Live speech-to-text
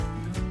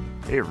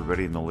Hey,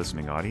 everybody in the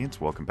listening audience.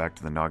 Welcome back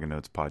to the Noggin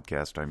Notes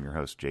podcast. I'm your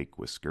host, Jake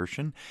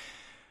Wiskerson,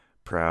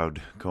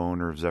 proud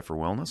co-owner of Zephyr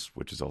Wellness,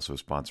 which is also a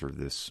sponsor of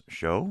this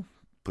show.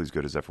 Please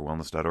go to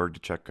zephyrwellness.org to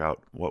check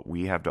out what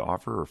we have to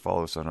offer, or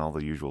follow us on all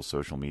the usual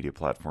social media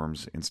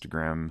platforms,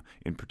 Instagram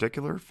in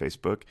particular,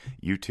 Facebook,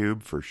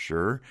 YouTube for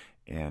sure,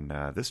 and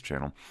this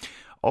channel.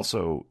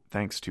 Also,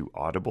 thanks to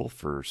Audible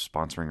for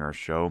sponsoring our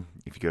show.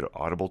 If you go to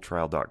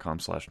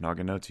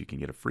audibletrial.com/nogginnotes, you can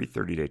get a free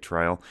 30-day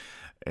trial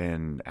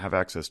and have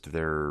access to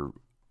their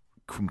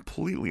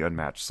completely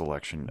unmatched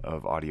selection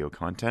of audio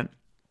content.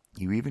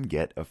 You even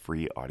get a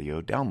free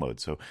audio download.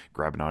 So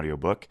grab an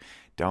audiobook,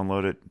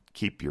 download it,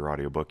 keep your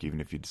audiobook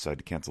even if you decide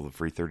to cancel the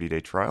free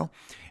 30-day trial,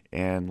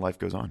 and life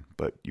goes on.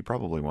 But you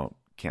probably won't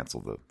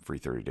cancel the free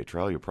 30-day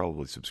trial. You'll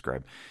probably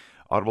subscribe.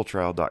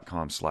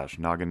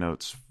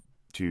 audibletrial.com/nogginnotes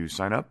to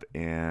sign up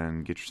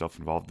and get yourself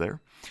involved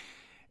there.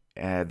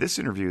 This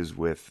interview is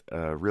with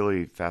a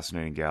really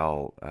fascinating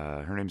gal.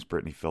 Her name's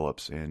Brittany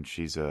Phillips, and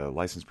she's a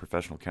licensed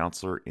professional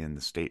counselor in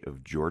the state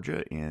of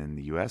Georgia in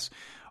the U.S.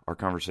 Our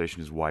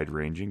conversation is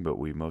wide-ranging, but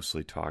we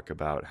mostly talk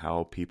about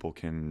how people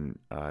can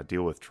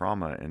deal with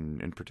trauma,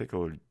 and in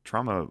particular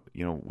trauma,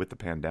 with the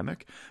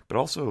pandemic, but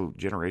also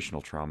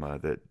generational trauma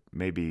that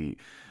may be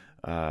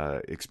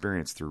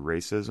experienced through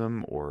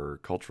racism or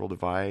cultural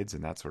divides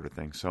and that sort of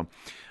thing. So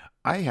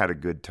I had a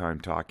good time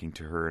talking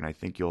to her, and I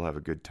think you'll have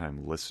a good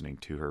time listening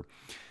to her.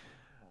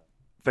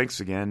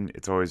 Thanks again.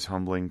 It's always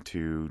humbling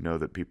to know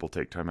that people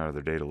take time out of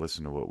their day to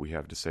listen to what we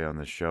have to say on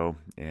this show,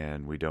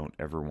 and we don't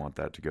ever want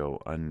that to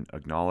go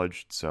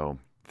unacknowledged. So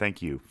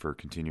thank you for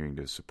continuing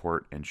to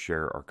support and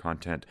share our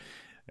content.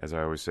 As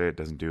I always say, it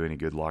doesn't do any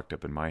good locked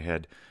up in my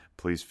head.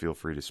 Please feel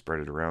free to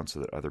spread it around so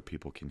that other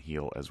people can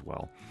heal as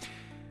well.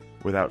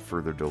 Without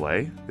further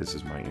delay, this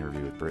is my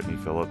interview with Brittany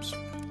Phillips.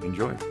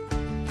 Enjoy.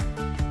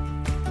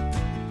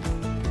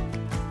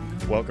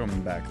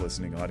 Welcome back,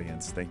 listening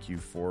audience. Thank you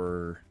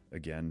for,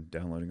 again,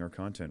 downloading our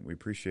content. We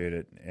appreciate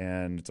it.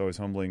 And it's always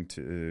humbling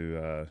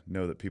to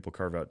know that people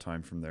carve out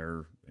time from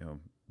their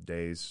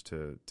days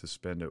to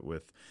spend it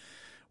with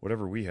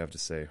whatever we have to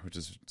say, which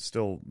is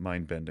still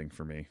mind-bending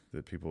for me,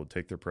 that people would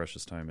take their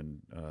precious time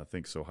and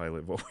think so highly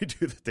of what we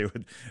do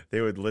that they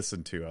would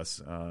listen to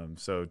us.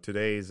 So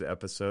today's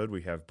episode,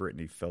 we have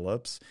Brittany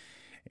Phillips,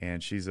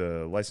 and she's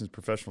a licensed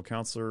professional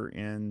counselor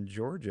in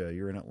Georgia.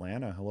 You're in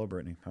Atlanta. Hello,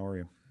 Brittany. How are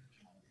you?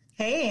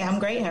 Hey, I'm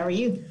great. How are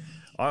you?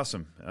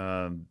 Awesome.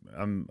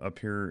 I'm up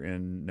here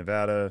in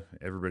Nevada.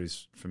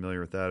 Everybody's familiar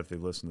with that if they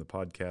listen to the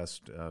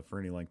podcast for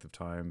any length of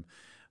time.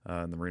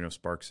 In the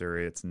Reno-Sparks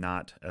area. It's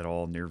not at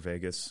all near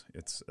Vegas.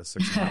 It's a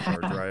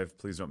 6.5-hour drive.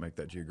 Please don't make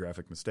that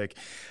geographic mistake.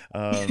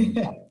 And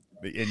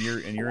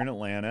you're in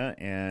Atlanta,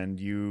 and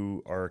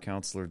you are a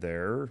counselor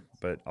there,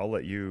 but I'll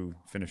let you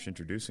finish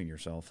introducing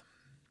yourself.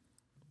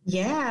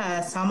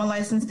 Yeah, so I'm a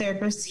licensed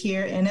therapist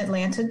here in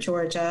Atlanta,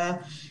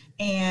 Georgia.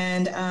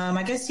 And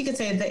I guess you could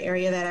say the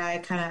area that I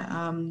kind of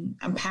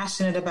I'm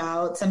passionate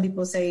about. Some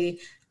people say,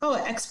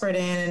 expert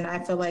in, and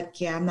I feel like,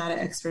 I'm not an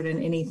expert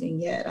in anything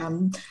yet.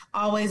 I'm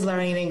always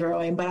learning and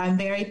growing, but I'm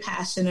very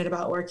passionate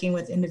about working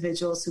with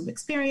individuals who've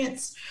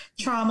experienced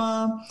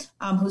trauma,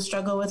 who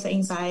struggle with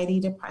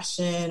anxiety,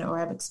 depression, or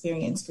have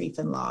experienced grief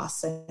and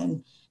loss.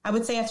 And I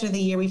would say after the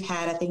year we've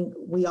had, I think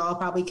we all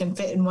probably can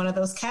fit in one of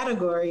those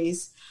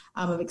categories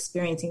of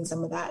experiencing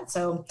some of that.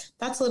 So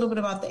that's a little bit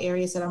about the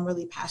areas that I'm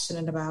really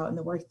passionate about and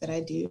the work that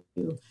I do.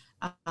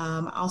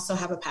 I also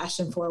have a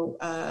passion for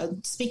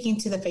speaking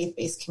to the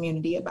faith-based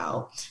community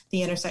about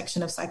the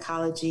intersection of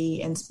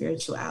psychology and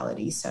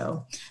spirituality.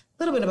 So a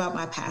little bit about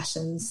my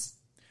passions.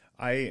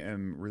 I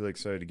am really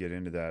excited to get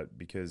into that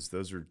because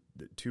those are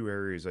the two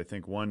areas. I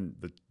think one,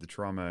 the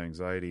trauma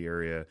anxiety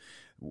area,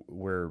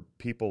 where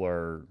people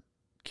are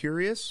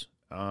curious,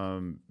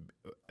 and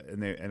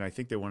I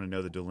think they want to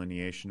know the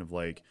delineation of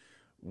like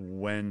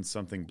when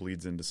something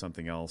bleeds into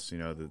something else,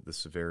 the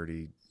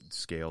severity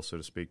scale, so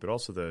to speak, but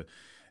also the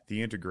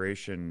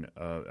integration.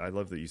 I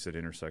love that you said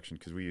intersection,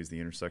 because we use the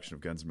intersection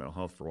of guns and mental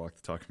health for Walk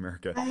the Talk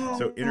America.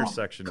 So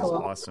intersection is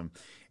awesome.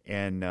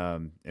 And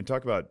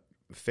talk about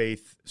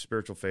faith,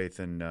 spiritual faith,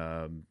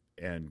 and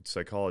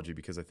psychology,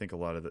 because I think a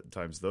lot of the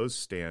times those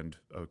stand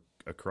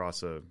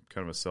across a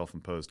kind of a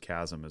self-imposed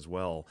chasm as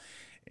well.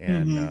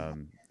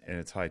 And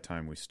it's high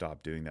time we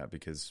stop doing that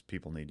because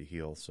people need to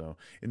heal. So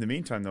in the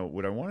meantime, though,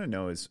 what I want to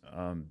know is,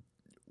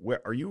 where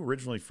are you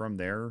originally from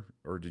there,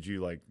 or did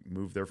you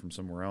move there from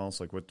somewhere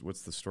else?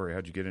 What's the story?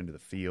 How'd you get into the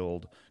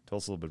field? Tell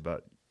us a little bit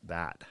about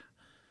that.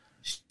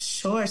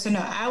 Sure. So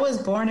I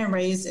was born and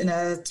raised in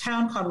a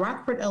town called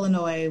Rockford,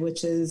 Illinois,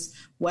 which is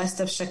west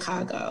of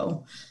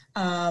Chicago.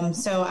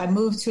 So I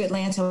moved to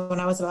Atlanta when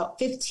I was about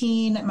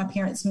 15. My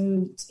parents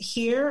moved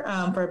here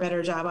for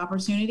better job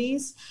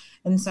opportunities.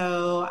 And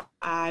so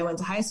I went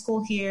to high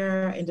school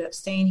here, ended up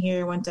staying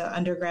here, went to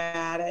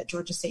undergrad at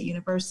Georgia State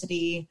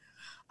University.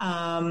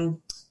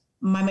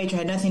 My major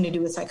had nothing to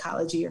do with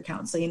psychology or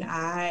counseling.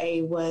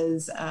 I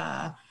was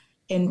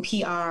in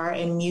PR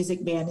and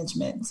music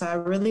management. So I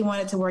really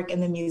wanted to work in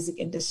the music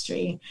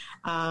industry.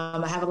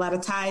 I have a lot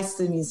of ties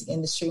to the music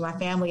industry. My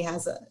family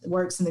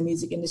works in the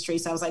music industry.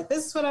 So I was like,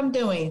 this is what I'm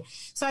doing.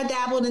 So I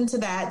dabbled into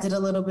that, did a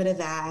little bit of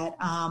that.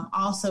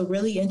 Also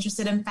really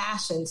interested in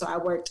fashion. So I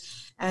worked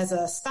as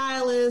a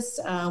stylist,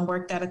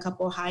 worked at a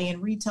couple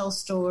high-end retail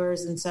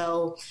stores, and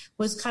so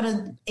was kind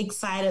of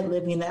excited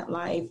living that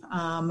life.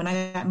 And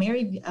I got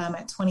married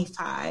at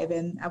 25,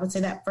 and I would say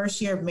that first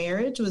year of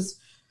marriage was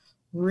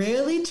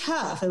really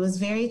tough. It was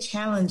very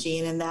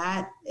challenging, and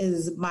that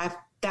was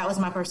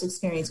my first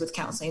experience with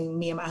counseling,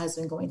 me and my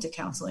husband going to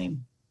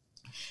counseling.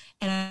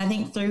 And I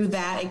think through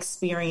that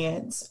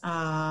experience,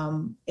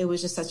 it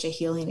was just such a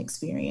healing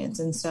experience.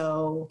 And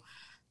so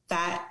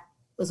that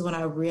was when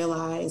I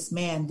realized,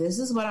 man, this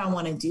is what I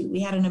want to do. We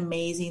had an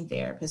amazing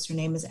therapist. Her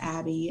name is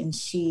Abby, and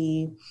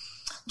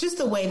just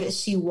the way that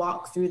she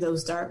walked through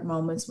those dark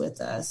moments with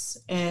us.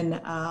 And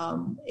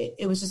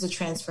it was just a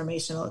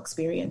transformational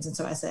experience. And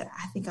so I said,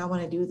 I think I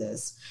want to do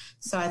this.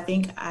 So I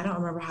don't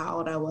remember how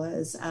old I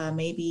was,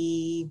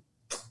 maybe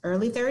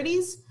early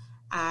 30s.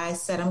 I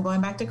said, I'm going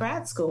back to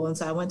grad school. And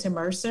so I went to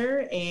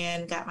Mercer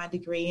and got my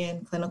degree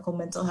in clinical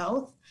mental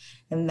health.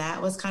 And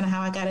that was kind of how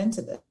I got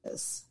into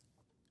this.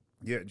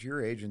 Yeah,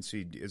 your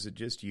agency, is it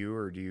just you,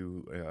 or do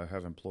you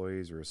have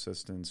employees or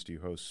assistants? Do you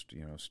host,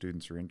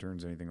 students or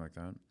interns, anything like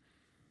that?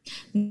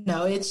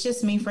 No, it's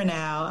just me for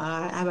now.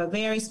 I have a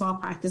very small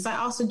practice. I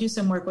also do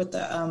some work with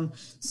the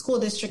school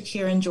district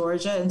here in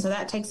Georgia, and so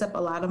that takes up a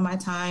lot of my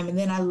time. And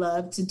then I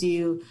love to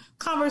do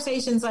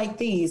conversations like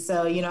these.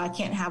 So, I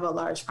can't have a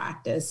large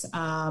practice.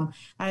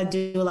 I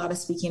do a lot of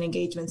speaking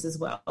engagements as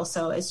well.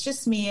 So it's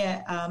just me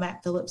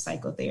at Phillips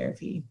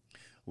Psychotherapy.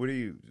 What do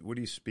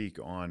you speak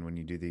on when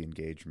you do the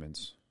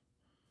engagements?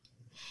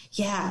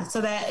 Yeah,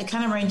 so that it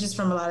kind of ranges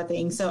from a lot of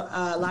things. So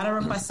a lot of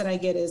requests that I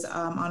get is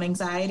on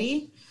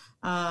anxiety,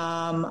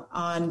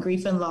 on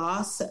grief and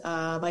loss,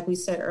 like we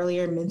said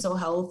earlier, mental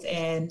health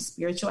and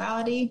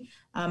spirituality.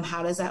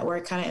 How does that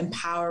work? Kind of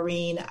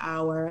empowering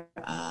our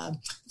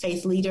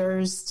faith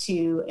leaders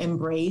to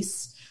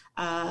embrace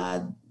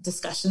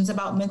discussions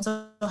about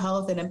mental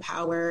health and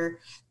empower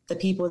the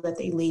people that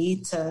they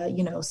lead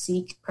to,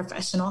 seek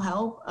professional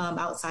help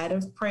outside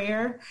of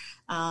prayer.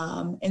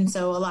 And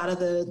so a lot of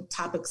the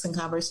topics and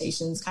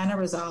conversations kind of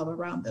revolve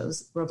around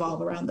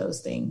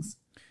those things.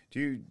 Do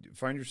you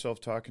find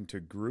yourself talking to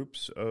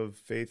groups of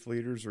faith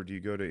leaders, or do you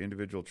go to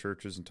individual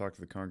churches and talk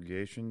to the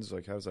congregations?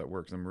 Like, how does that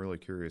work? I'm really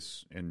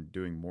curious in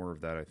doing more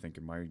of that, I think,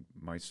 in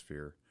my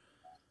sphere.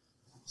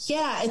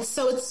 Yeah,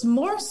 it's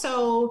more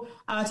so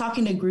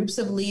talking to groups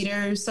of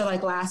leaders. So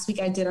like last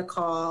week I did a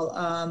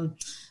call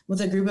with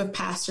a group of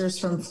pastors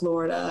from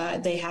Florida.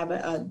 They have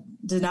a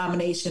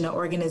denomination, an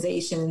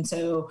organization. And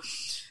so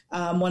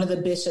one of the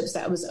bishops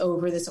that was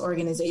over this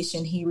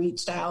organization, he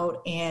reached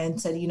out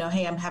and said,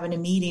 hey, I'm having a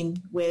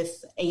meeting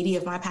with 80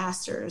 of my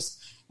pastors,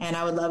 and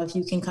I would love if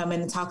you can come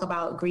in and talk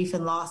about grief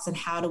and loss and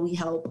how do we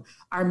help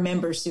our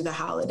members through the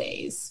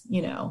holidays,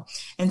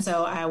 And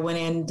so I went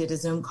in, did a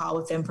Zoom call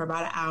with them for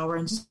about an hour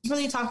and just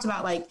really talked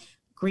about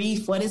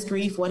grief. What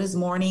is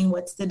mourning?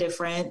 What's the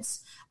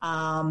difference?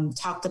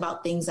 Talked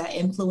about things that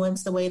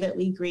influence the way that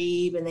we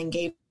grieve, and then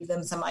gave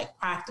them some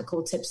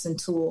practical tips and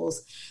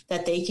tools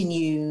that they can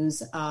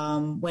use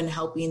when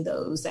helping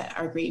those that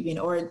are grieving,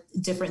 or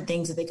different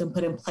things that they can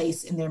put in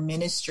place in their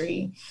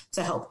ministry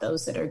to help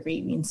those that are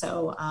grieving.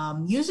 So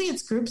usually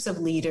it's groups of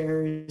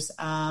leaders.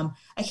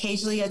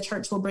 Occasionally a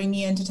church will bring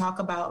me in to talk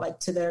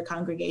about to their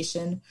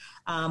congregation.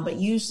 But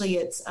usually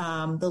it's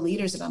the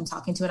leaders that I'm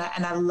talking to.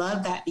 And I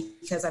love that,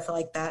 because I feel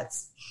like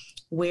that's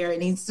where it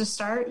needs to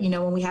start.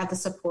 When we have the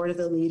support of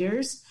the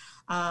leaders,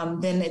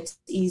 then it's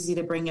easy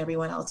to bring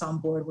everyone else on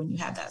board when you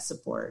have that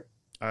support.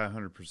 I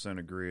 100%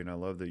 agree. And I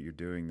love that you're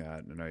doing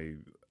that. And I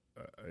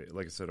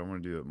like I said, I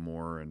want to do it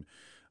more, and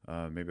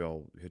maybe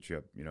I'll hit you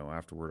up,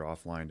 afterward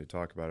offline to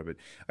talk about it. But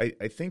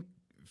I think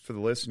for the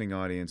listening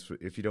audience,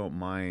 if you don't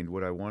mind,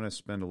 what I want to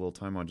spend a little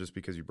time on, just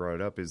because you brought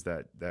it up, is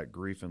that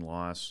grief and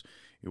loss.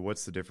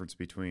 What's the difference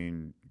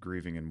between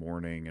grieving and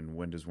mourning, and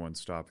when does one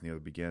stop and the other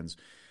begins?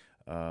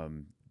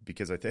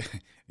 Because I think,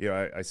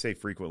 I say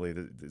frequently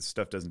that this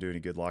stuff doesn't do any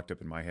good locked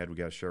up in my head. We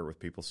got to share it with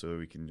people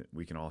so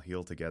we can all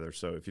heal together.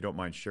 So if you don't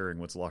mind sharing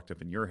what's locked up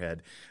in your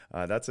head,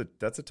 that's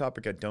a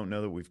topic I don't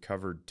know that we've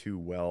covered too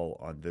well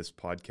on this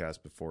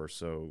podcast before.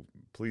 So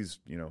please,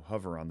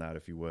 hover on that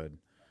if you would.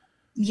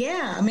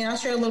 Yeah, I'll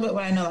share a little bit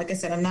what I know. Like I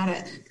said, I'm not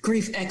a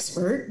grief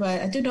expert,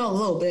 but I do know a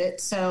little bit.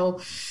 So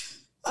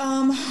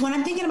when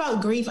I'm thinking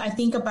about grief, I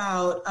think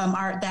about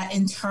that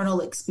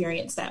internal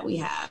experience that we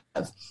have.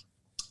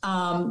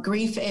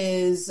 Grief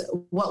is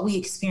what we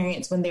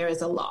experience when there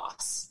is a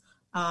loss.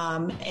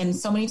 And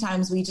so many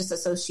times we just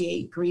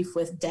associate grief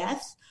with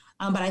death.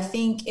 But I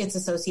think it's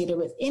associated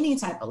with any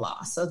type of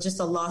loss. So just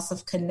a loss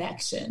of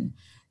connection.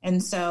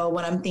 And so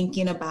when I'm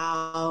thinking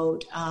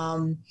about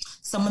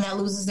someone that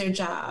loses their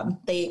job,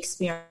 they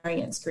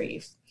experience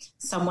grief.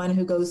 Someone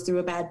who goes through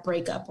a bad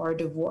breakup or a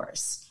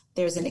divorce,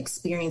 there's an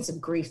experience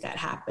of grief that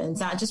happens,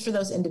 not just for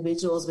those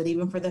individuals, but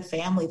even for the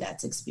family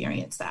that's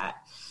experienced that.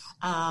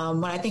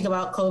 When I think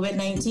about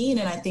COVID-19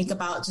 and I think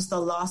about just the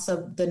loss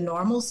of the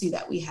normalcy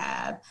that we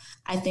have,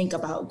 I think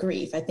about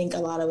grief. I think a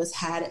lot of us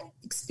had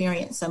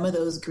experienced some of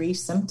those grief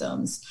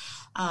symptoms.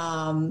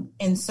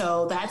 And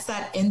so that's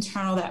that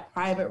internal, that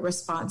private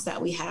response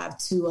that we have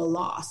to a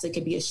loss. It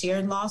could be a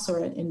shared loss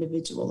or an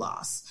individual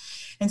loss.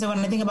 And so when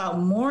I think about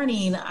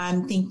mourning,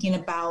 I'm thinking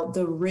about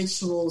the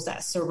rituals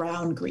that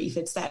surround grief.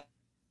 It's that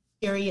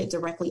period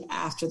directly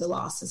after the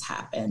loss has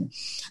happened.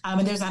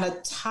 And there's not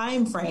a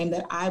time frame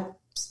that I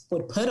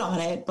would put on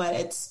it, but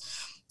it's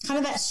kind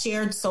of that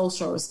shared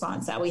social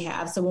response that we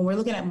have. So when we're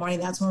looking at mourning,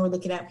 that's when we're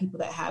looking at people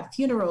that have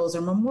funerals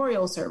or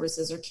memorial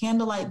services or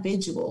candlelight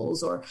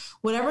vigils or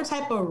whatever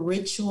type of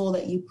ritual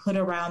that you put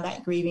around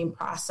that grieving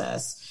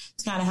process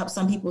to kind of help.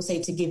 Some people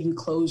say to give you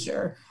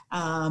closure.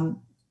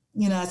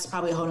 That's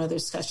probably a whole nother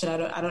discussion.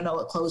 I don't know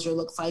what closure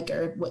looks like,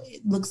 or what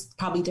it looks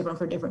probably different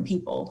for different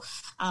people.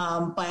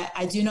 But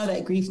I do know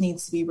that grief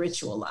needs to be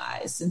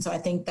ritualized. And so I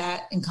think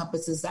that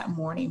encompasses that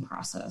mourning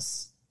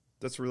process.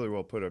 That's really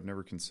well put. I've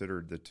never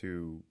considered the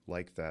two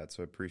like that,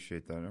 so I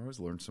appreciate that. I always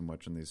learn so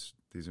much in these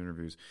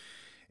interviews.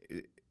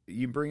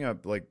 You bring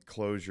up like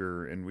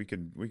closure, and we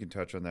can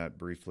touch on that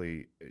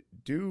briefly.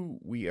 Do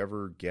we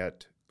ever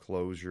get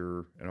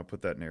closure? And I'll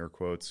put that in air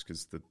quotes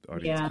because the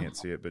audience can't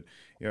see it. But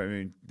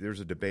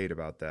there's a debate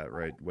about that,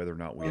 right? Whether or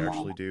not we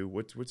actually do.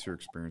 What's your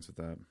experience with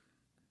that?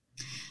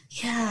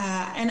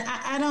 Yeah, and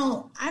I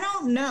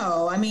don't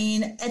know. I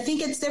mean, I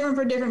think it's different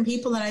for different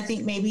people, and I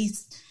think maybe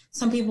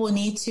some people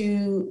need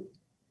to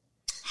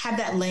have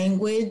that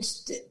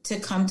language to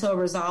come to a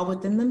resolve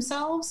within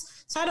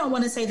themselves. So I don't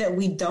want to say that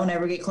we don't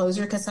ever get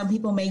closure, because some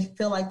people may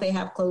feel like they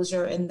have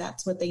closure and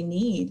that's what they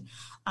need.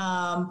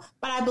 But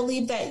I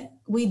believe that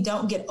we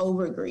don't get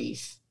over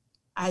grief.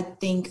 I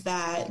think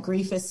that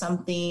grief is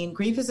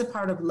a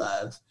part of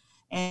love,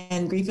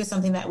 and grief is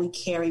something that we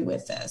carry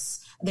with us.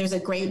 There's a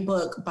great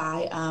book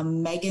by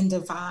Megan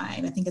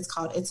Devine. I think it's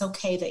called It's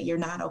Okay That You're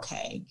Not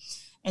Okay.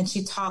 And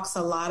she talks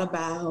a lot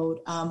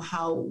about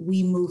how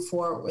we move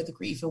forward with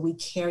grief and we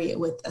carry it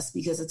with us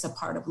because it's a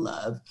part of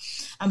love.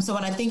 So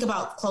when I think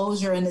about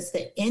closure and it's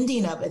the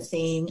ending of a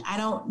thing, I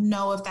don't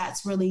know if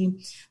that's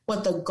really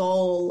what the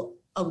goal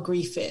of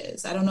grief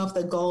is. I don't know if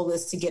the goal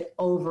is to get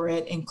over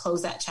it and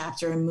close that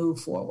chapter and move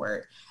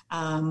forward.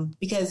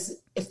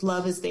 Because if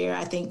love is there,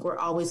 I think we're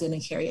always going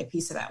to carry a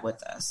piece of that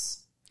with us.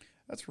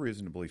 That's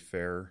reasonably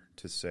fair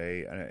to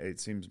say. It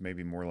seems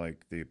maybe more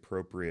like the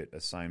appropriate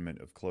assignment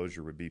of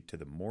closure would be to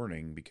the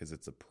mourning because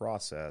it's a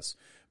process,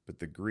 but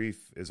the grief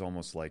is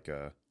almost like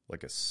a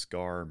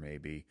scar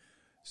maybe.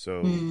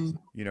 So,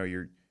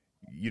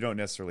 you don't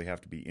necessarily have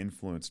to be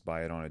influenced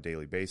by it on a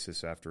daily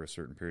basis after a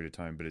certain period of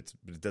time, but it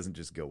doesn't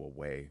just go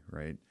away,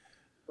 right?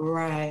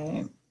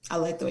 Right. I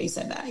like the way you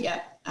said that. Yeah,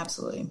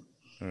 absolutely.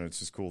 It's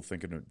just cool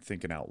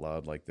thinking out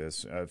loud like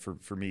this.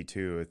 For me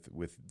too,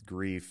 with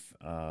grief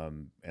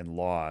and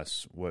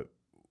loss,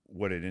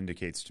 what it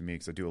indicates to me,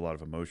 because I do a lot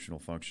of emotional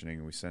functioning,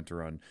 and we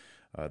center on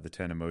the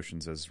 10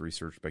 emotions as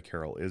researched by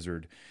Carol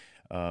Izzard.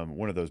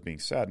 One of those being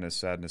sadness.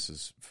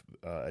 Sadness'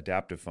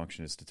 adaptive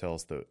function is to tell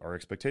us that our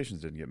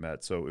expectations didn't get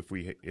met. So if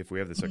we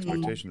have this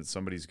expectation that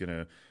somebody's going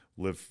to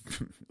live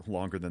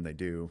longer than they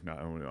do,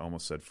 I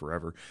almost said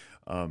forever,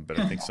 but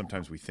I think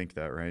sometimes we think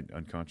that, right,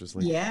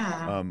 unconsciously.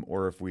 Yeah.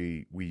 Or if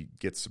we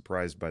get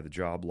surprised by the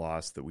job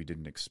loss that we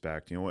didn't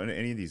expect,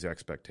 any of these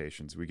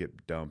expectations we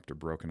get dumped or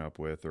broken up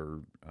with, or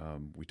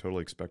we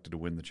totally expected to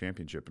win the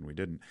championship and we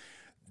didn't.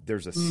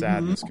 There's a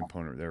sadness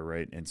component there,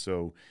 right? And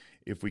so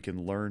if we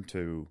can learn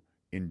to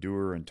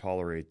endure and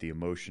tolerate the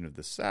emotion of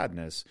the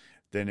sadness,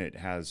 then it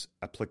has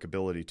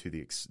applicability to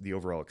the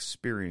overall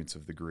experience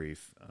of the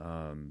grief.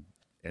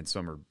 And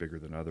some are bigger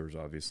than others,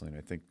 obviously. And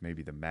I think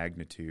maybe the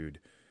magnitude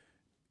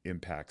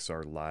impacts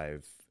our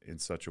life in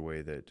such a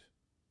way that,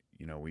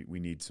 we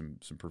need some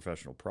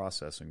professional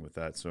processing with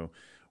that. So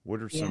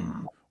what are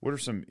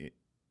some,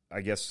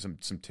 I guess,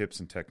 some tips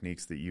and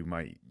techniques that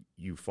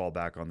you fall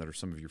back on that are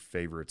some of your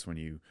favorites when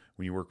you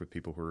work with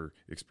people who are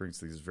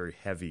experiencing this very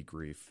heavy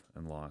grief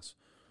and loss?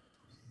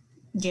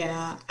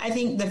 Yeah, I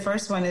think the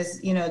first one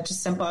is,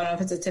 just simple. I don't know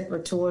if it's a tip or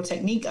tool or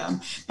technique,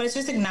 but it's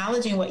just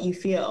acknowledging what you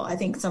feel. I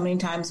think so many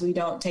times we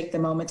don't take the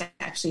moment to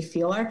actually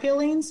feel our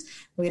feelings.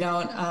 We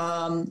don't,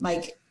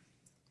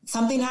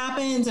 something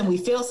happens and we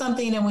feel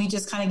something and we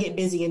just kind of get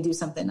busy and do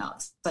something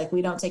else. Like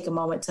we don't take a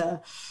moment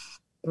to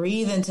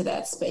breathe into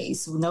that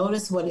space.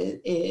 Notice what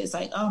it is.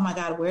 Like, oh my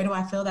God, where do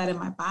I feel that in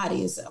my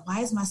body? Why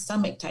is my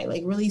stomach tight?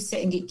 Like really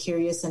sit and get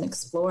curious and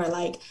explore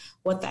like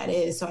what that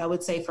is. So I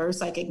would say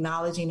first, like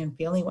acknowledging and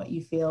feeling what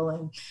you feel.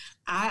 And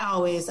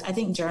I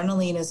think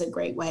journaling is a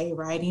great way,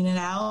 writing it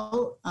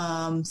out.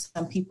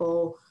 Some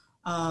people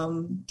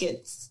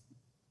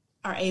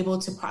are able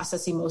to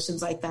process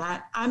emotions like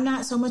that. I'm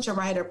not so much a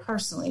writer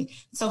personally.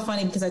 It's so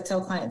funny because I tell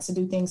clients to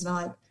do things and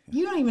I'm like,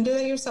 you don't even do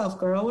that yourself,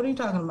 girl. What are you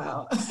talking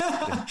about?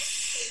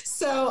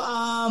 So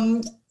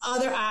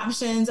other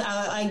options,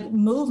 like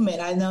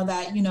movement. I know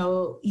that,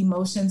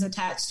 emotions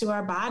attach to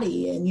our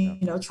body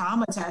and,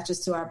 trauma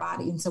attaches to our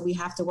body. And so we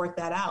have to work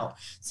that out.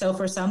 So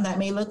for some, that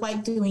may look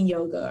like doing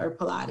yoga or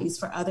Pilates.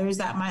 For others,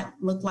 that might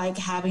look like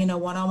having a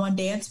one-on-one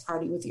dance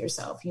party with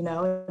yourself. It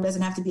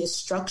doesn't have to be a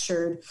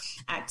structured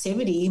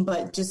activity,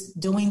 but just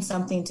doing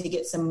something to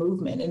get some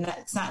movement. And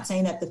it's not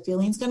saying that the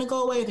feeling's going to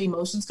go away or the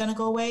emotion's going to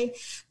go away,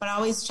 but I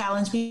always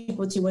challenge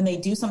people to, when they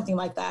do something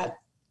like that,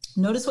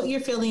 notice what you're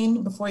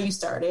feeling before you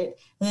start it,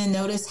 and then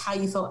notice how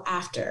you feel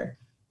after.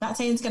 Not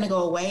saying it's going to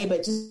go away,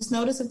 but just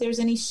notice if there's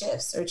any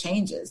shifts or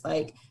changes.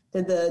 Like,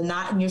 did the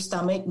knot in your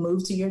stomach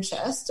move to your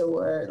chest,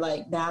 or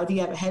like now do you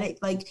have a headache?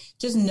 Like,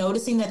 just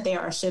noticing that there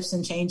are shifts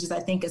and changes,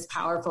 I think, is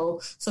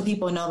powerful. So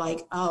people know,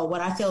 like, oh,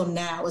 what I feel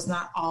now is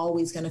not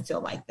always going to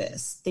feel like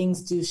this.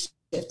 Things do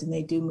shift and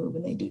they do move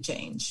and they do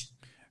change.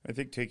 I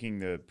think taking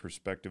the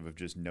perspective of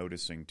just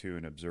noticing too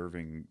and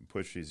observing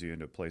pushes you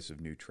into a place of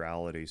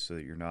neutrality, so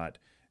that you're not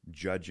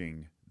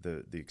judging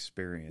the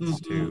experience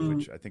too,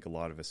 which I think a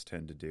lot of us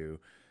tend to do.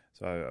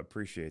 So I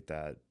appreciate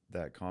that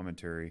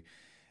commentary.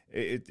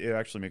 It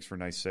actually makes for a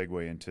nice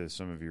segue into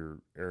some of your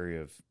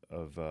area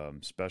of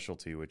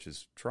specialty, which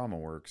is trauma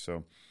work.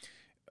 So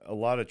a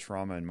lot of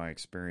trauma in my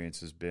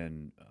experience has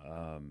been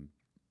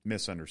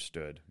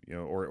misunderstood,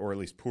 or at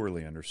least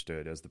poorly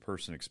understood. As the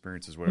person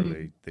experiences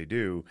whatever they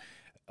do,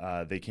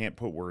 they can't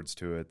put words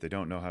to it. They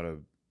don't know how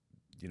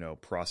to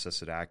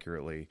process it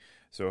accurately.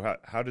 So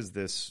how does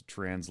this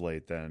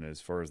translate then,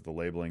 as far as the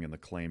labeling and the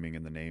claiming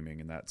and the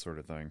naming and that sort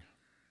of thing?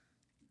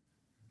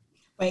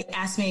 Wait,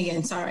 ask me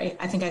again. Sorry.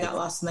 I think I got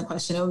lost in the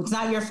question. It's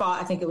not your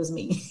fault. I think it was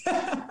me.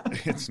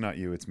 It's not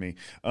you. It's me.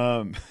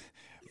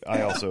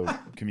 I also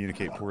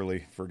communicate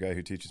poorly for a guy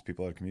who teaches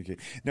people how to communicate.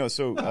 No.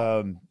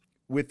 So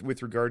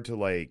with regard to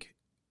like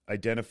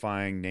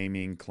identifying,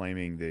 naming,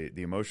 claiming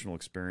the emotional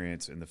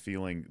experience and the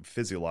feeling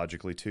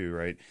physiologically too,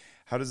 right?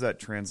 How does that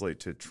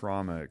translate to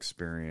trauma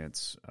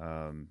experience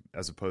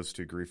as opposed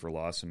to grief or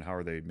loss, and how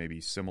are they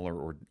maybe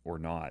similar or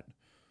not?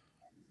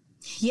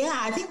 Yeah,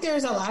 I think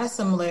there's a lot of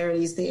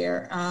similarities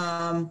there.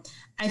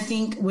 I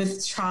think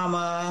with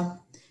trauma,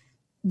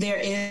 there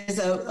is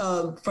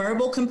a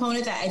verbal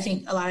component that I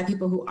think a lot of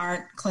people who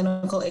aren't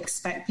clinical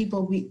expect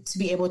people to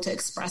be able to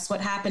express what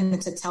happened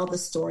and to tell the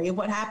story of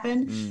what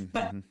happened. Mm-hmm.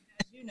 But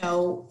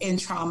in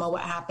trauma,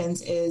 what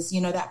happens is,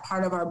 that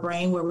part of our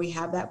brain where we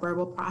have that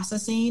verbal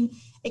processing,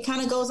 it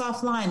kind of goes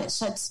offline. It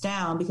shuts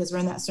down because we're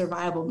in that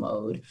survival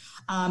mode.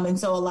 And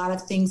so a lot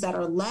of things that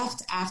are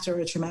left after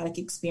a traumatic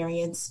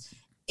experience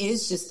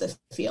is just the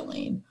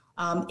feeling,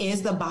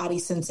 is the body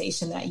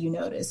sensation that you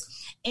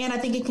notice. And I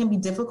think it can be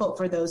difficult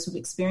for those who've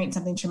experienced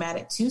something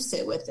traumatic to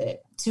sit with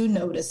it, to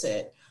notice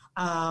it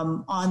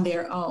on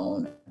their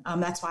own.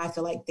 That's why I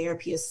feel like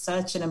therapy is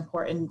such an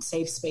important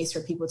safe space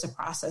for people to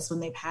process when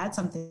they've had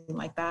something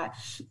like that,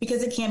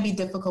 because it can be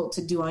difficult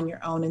to do on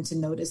your own and to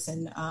notice.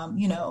 And,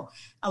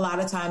 a lot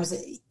of times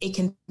it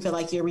can feel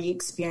like you're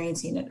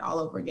re-experiencing it all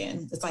over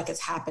again. It's like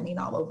it's happening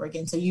all over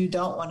again. So you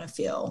don't want to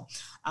feel,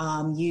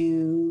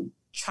 you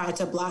try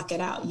to block it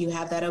out. You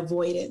have that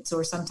avoidance,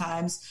 or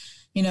sometimes,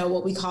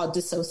 what we call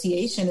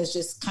dissociation is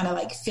just kind of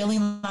like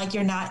feeling like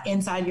you're not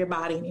inside your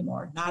body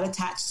anymore, not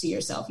attached to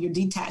yourself. You're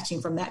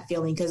detaching from that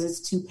feeling because it's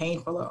too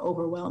painful or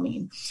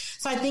overwhelming.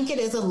 So I think it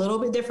is a little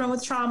bit different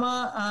with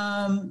trauma.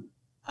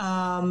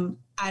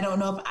 I don't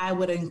know if I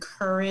would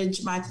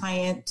encourage my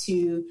client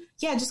to,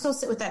 just go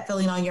sit with that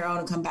feeling on your own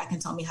and come back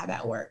and tell me how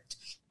that worked.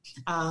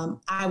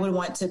 I would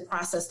want to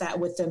process that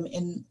with them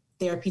in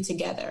therapy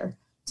together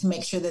to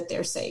make sure that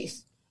they're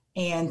safe,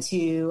 and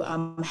to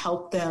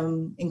help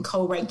them and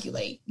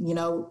co-regulate,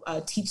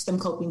 teach them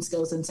coping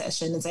skills in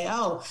session and say,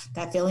 oh,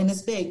 that feeling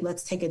is big.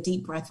 Let's take a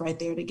deep breath right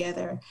there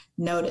together.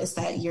 Notice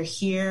that you're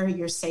here,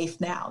 you're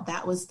safe now.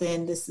 That was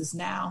then, this is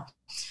now.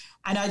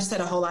 I know I just said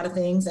a whole lot of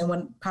things and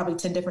went probably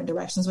 10 different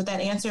directions with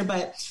that answer,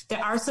 but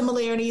there are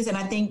similarities. And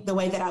I think the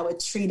way that I would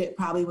treat it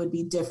probably would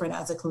be different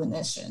as a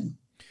clinician.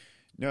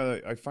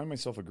 No, I find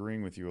myself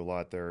agreeing with you a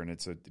lot there, and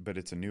it's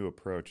a new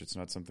approach. It's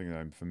not something that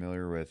I'm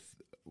familiar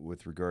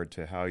with regard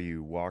to how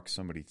you walk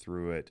somebody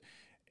through it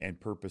and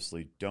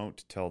purposely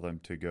don't tell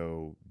them to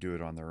go do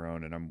it on their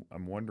own. And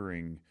I'm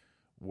wondering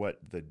what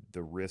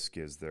the risk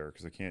is there,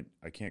 because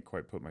I can't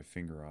quite put my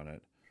finger on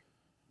it.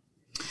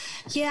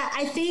 Yeah,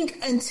 I think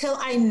until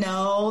I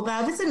know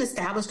that if it's an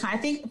established client,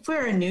 I think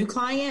for a new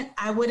client,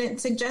 I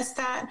wouldn't suggest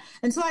that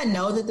until I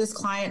know that this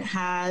client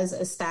has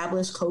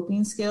established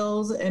coping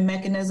skills and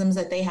mechanisms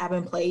that they have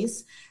in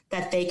place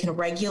that they can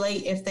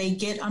regulate if they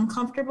get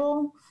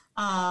uncomfortable.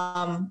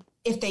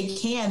 If they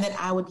can, then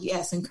I would,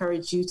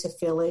 encourage you to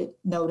feel it,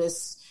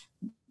 notice,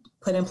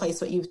 put in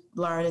place what you've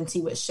learned and see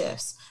what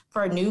shifts.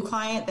 For a new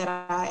client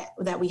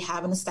that we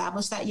haven't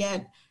established that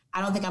yet, I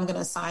don't think I'm going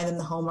to assign them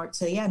the homework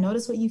to,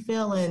 notice what you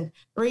feel and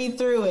breathe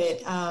through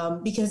it,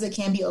 because it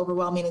can be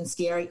overwhelming and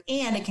scary,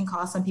 and it can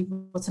cause some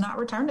people to not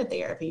return to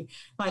therapy.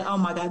 Like, oh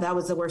my God, that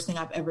was the worst thing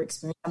I've ever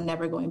experienced. I'm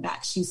never going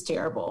back. She's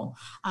terrible.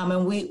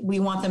 And we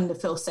want them to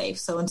feel safe.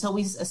 So until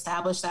we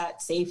establish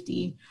that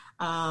safety,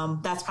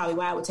 that's probably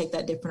why I would take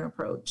that different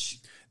approach.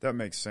 That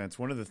makes sense.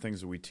 One of the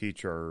things that we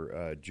teach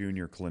our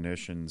junior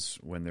clinicians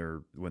when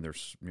they're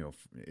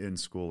in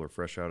school or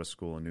fresh out of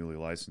school and newly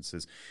licensed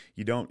is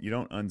you don't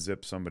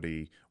unzip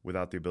somebody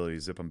without the ability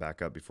to zip them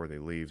back up before they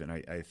leave. And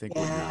I think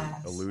what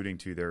you're alluding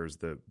to there is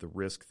the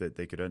risk that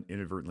they could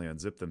inadvertently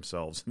unzip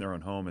themselves in their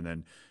own home and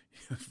then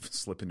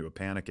slip into a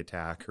panic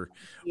attack or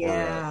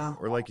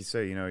like you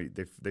say,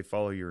 they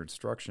follow your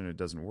instruction, it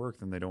doesn't work,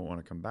 then they don't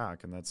want to come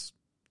back, and that's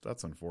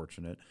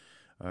unfortunate.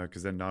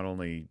 Because then not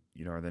only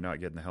are they not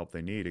getting the help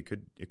they need, it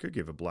could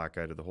give a black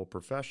eye to the whole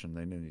profession.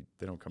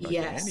 They don't come back to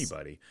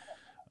anybody.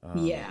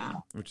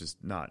 Which is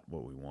not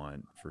what we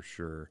want for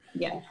sure.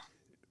 Yeah,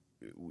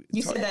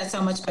 you said that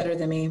so much better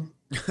than me.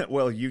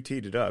 Well, you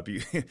teed it up.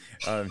 You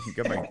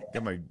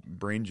got my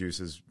brain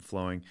juices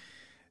flowing.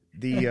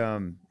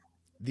 The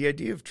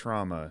idea of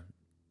trauma,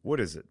 what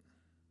is it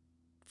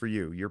for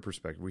you? Your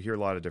perspective. We hear a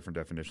lot of different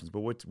definitions, but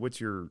what's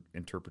your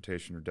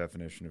interpretation or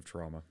definition of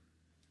trauma?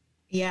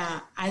 Yeah,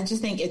 I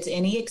just think it's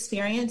any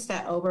experience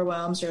that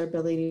overwhelms your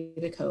ability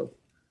to cope.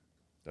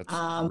 That's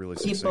really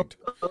succinct.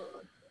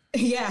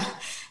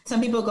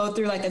 Some people go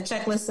through like a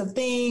checklist of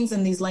things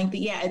and these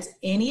lengthy, it's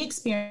any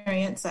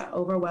experience that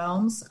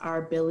overwhelms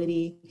our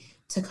ability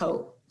to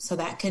cope. So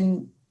that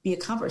can be a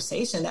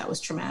conversation that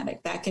was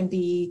traumatic. That can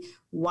be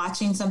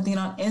watching something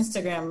on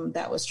Instagram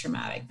that was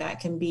traumatic. That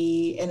can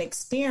be an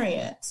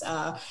experience.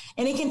 And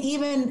it can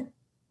even,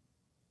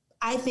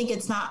 I think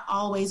it's not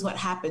always what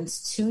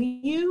happens to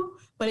you,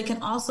 but it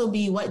can also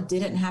be what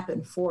didn't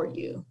happen for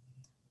you.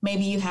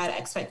 Maybe you had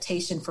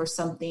expectation for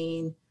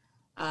something.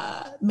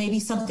 Maybe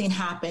something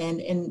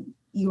happened and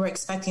you were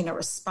expecting a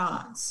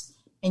response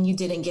and you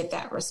didn't get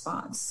that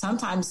response.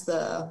 Sometimes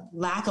the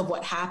lack of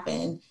what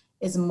happened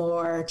is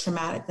more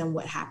traumatic than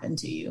what happened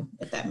to you,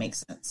 if that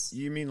makes sense.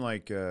 You mean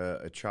like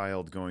a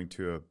child going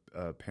to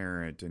a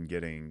parent and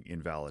getting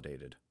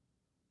invalidated?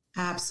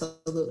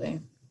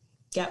 Absolutely.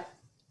 Yep.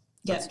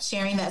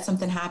 Sharing that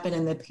something happened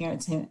and the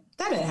parents saying,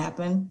 that didn't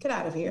happen. Get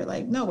out of here.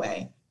 Like, no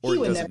way. Or it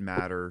doesn't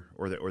matter,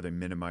 or they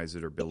minimize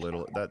it or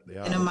belittle it.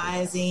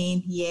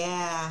 Minimizing.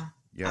 Yeah.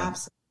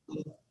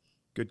 Absolutely.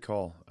 Good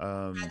call.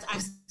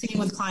 I've seen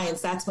with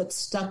clients, that's what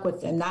stuck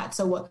with them. Not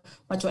so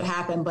much what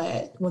happened,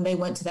 but when they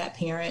went to that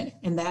parent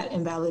and that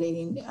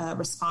invalidating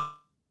response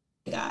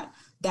they got,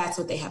 that's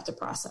what they have to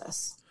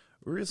process.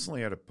 We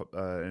recently had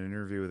an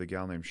interview with a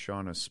gal named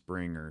Shauna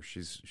Springer.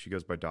 She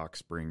goes by Doc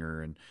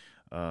Springer, and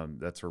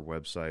that's her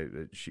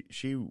website.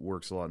 She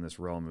works a lot in this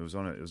realm. It was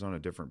on a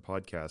different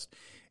podcast,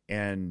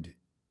 and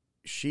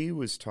she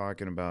was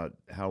talking about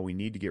how we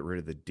need to get rid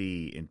of the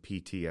D in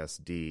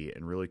PTSD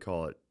and really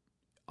call it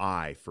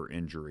I for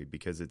injury,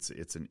 because it's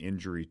an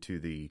injury to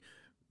the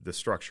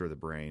structure of the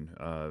brain.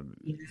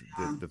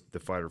 The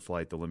fight or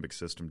flight, the limbic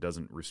system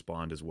doesn't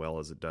respond as well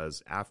as it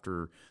does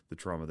after the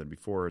trauma than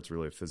before. It's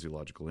really a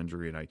physiological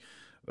injury. And I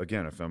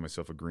found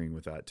myself agreeing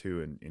with that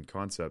too in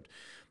concept.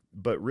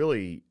 But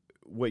really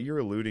what you're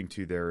alluding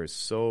to there is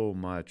so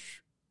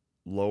much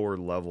lower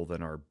level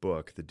than our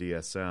book, the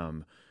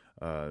DSM.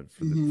 For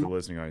the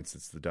listening audience,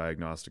 it's the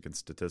Diagnostic and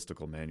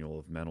Statistical Manual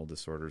of Mental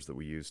Disorders that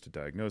we use to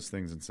diagnose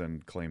things and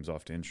send claims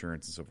off to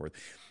insurance and so forth.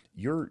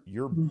 Your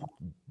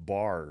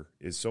bar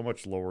is so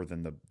much lower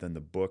than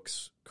the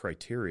book's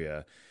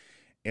criteria,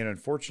 and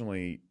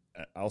unfortunately,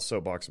 I'll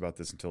soapbox about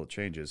this until it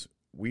changes.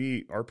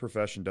 Our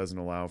profession doesn't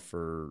allow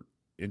for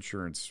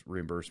insurance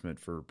reimbursement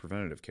for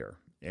preventative care,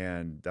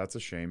 and that's a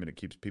shame, and it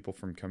keeps people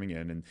from coming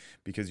in, and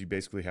because you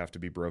basically have to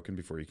be broken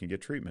before you can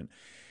get treatment.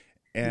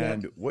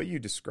 And what you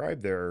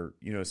described there,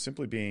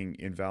 simply being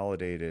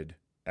invalidated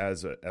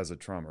as a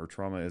trauma, or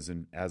trauma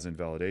as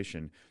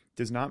invalidation,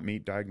 does not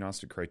meet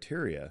diagnostic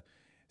criteria.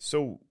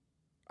 So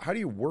how do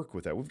you work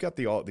with that? We've got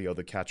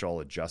the catch-all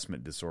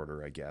adjustment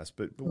disorder, I guess,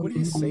 but what do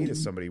you say to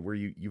somebody where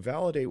you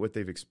validate what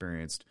they've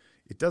experienced,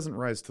 it doesn't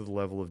rise to the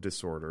level of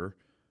disorder,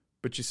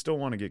 but you still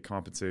want to get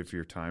compensated for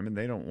your time, and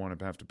they don't want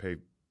to have to pay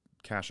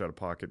cash out of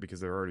pocket because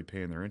they're already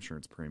paying their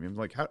insurance premiums?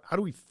 Like, how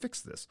do we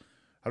fix this?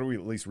 How do we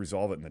at least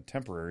resolve it in the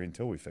temporary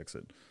until we fix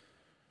it?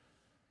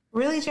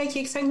 Really, Jake,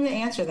 you expect me to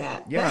answer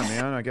that? Yeah,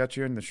 man, I got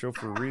you in the show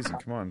for a reason.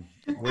 Come on,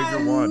 wave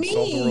your wand,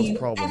 solve the world's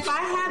problems. If I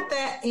had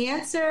that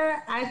answer,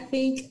 I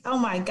think, oh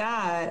my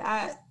God,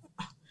 I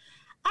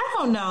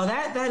don't know.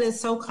 That is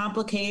so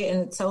complicated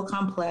and it's so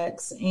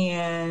complex,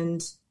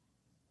 and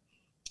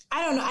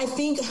I don't know. I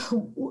think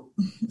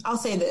I'll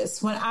say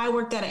this: when I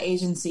worked at an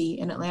agency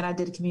in Atlanta, I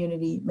did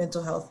community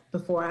mental health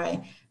before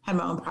I had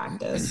my own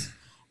practice.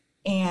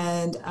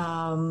 And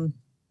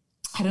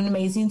had an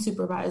amazing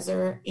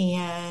supervisor,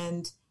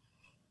 and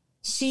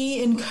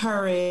she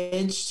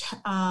encouraged,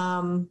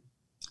 I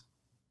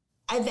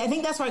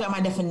think that's where I got my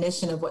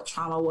definition of what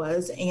trauma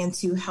was, and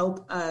to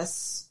help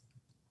us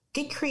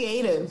get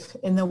creative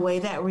in the way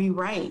that we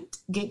write,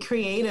 get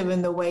creative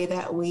in the way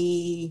that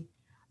we,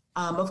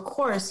 of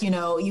course, you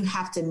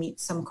have to meet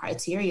some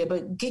criteria,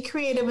 but get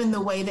creative in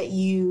the way that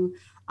you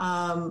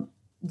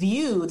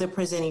view the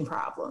presenting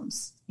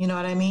problems. You know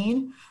what I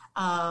mean?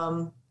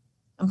 I'm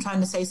trying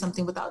to say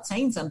something without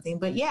saying something,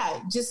 but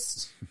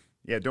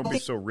don't be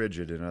so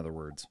rigid, in other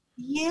words.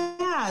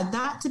 Yeah,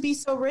 not to be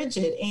so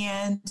rigid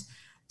and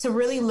to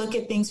really look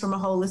at things from a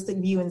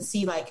holistic view and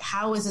see like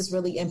how is this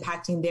really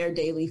impacting their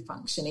daily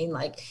functioning.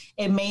 Like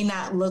it may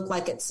not look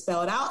like it's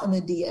spelled out in the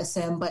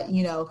DSM, but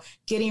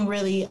getting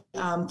really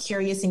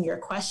curious in your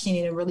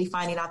questioning and really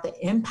finding out the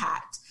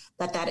impact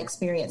that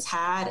experience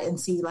had and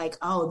see like,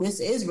 oh, this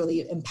is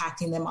really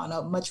impacting them on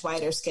a much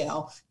wider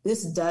scale.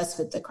 This does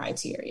fit the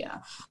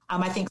criteria.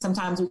 I think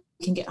sometimes we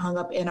can get hung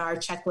up in our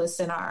checklists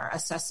and our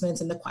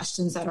assessments and the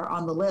questions that are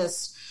on the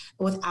list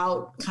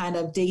without kind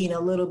of digging a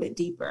little bit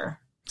deeper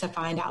to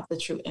find out the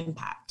true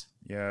impact.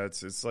 Yeah,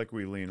 it's like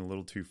we lean a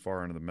little too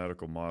far into the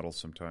medical model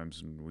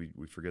sometimes, and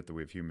we forget that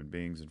we have human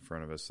beings in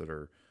front of us that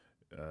are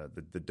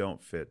that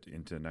don't fit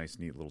into nice,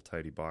 neat little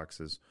tidy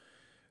boxes.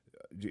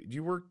 Do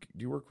you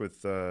work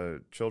with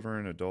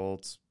children,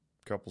 adults,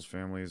 couples,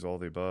 families, all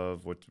the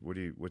above?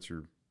 What's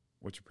your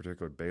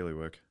particular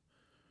bailiwick?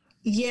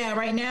 Yeah,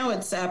 right now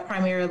it's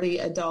primarily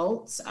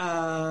adults,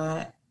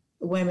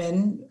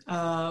 women,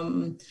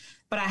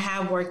 but I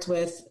have worked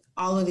with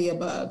all of the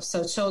above.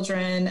 So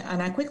children,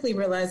 and I quickly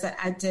realized that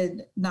I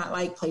did not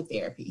like play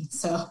therapy.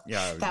 So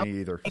yeah, me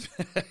either.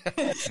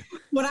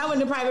 When I went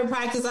to private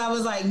practice, I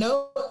was like,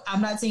 nope,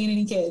 I'm not seeing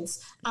any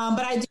kids.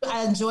 But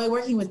I enjoy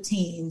working with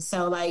teens.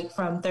 So like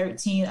from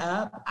 13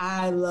 up,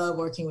 I love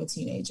working with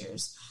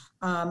teenagers.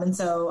 And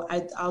so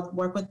I'll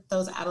work with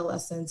those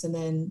adolescents and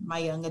then my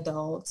young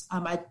adults.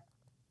 I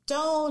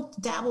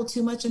don't dabble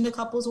too much into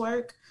couples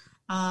work,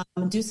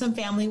 do some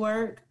family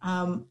work.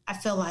 I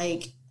feel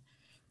like,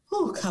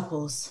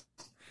 couples.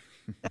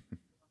 That's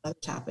another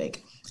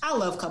topic. I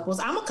love couples.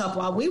 I'm a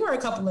couple. We were a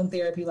couple in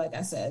therapy, like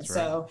I said. Right.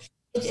 So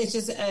it's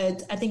just,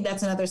 I think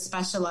that's another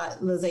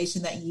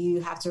specialization that you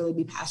have to really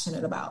be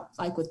passionate about,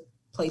 like with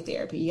play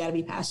therapy. You got to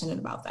be passionate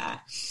about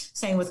that.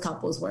 Same with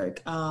couples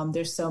work.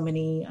 There's so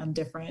many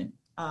different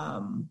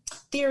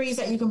theories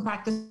that you can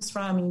practice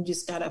from, and you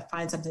just got to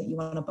find something that you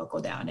want to buckle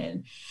down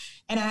in.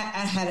 And I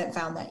hadn't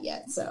found that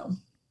yet. So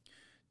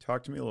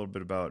talk to me a little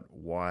bit about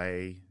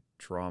why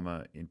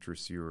trauma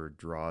interests you or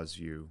draws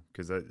you,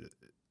 because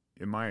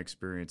in my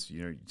experience,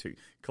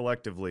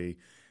 collectively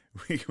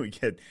we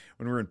get,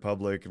 when we're in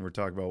public and we're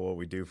talking about what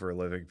we do for a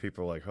living,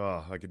 people are like,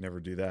 oh, I could never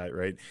do that,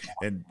 right?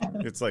 And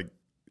it's like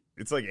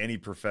any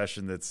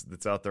profession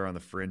that's out there on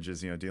the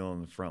fringes, dealing on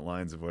the front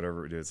lines of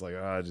whatever we do. It's like,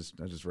 I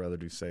just rather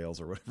do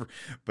sales or whatever.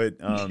 But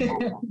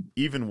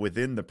even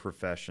within the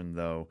profession,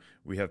 though,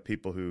 we have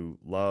people who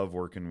love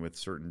working with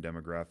certain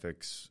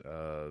demographics,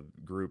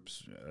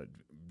 groups,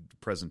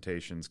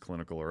 presentations,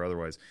 clinical or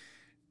otherwise.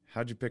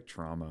 How'd you pick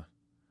trauma?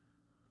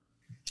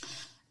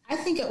 I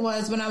think it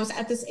was when I was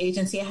at this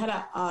agency.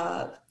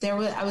 I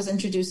was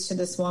introduced to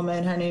this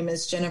woman. Her name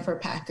is Jennifer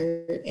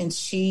Packard, and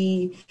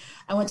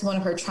I went to one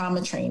of her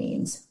trauma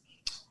trainings,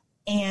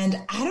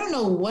 and I don't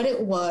know what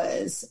it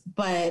was,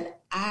 but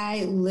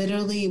I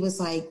literally was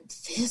like,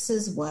 this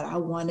is what I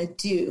want to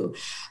do.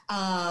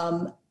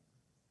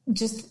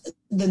 Just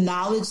the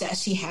knowledge that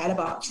she had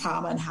about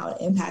trauma and how it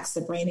impacts the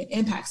brain, it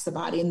impacts the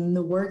body, and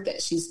the work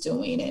that she's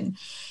doing. And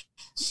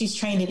she's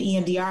trained in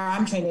EMDR.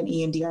 I'm trained in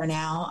EMDR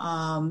now.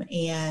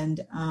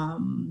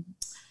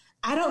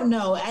 I don't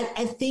know.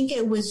 I think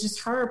it was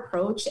just her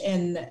approach.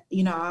 And,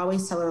 I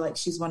always tell her like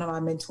she's one of my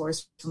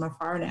mentors from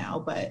afar now,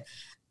 but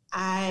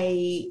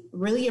I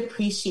really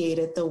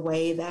appreciated the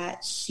way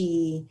that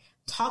she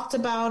talked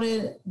about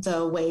it,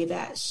 the way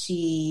that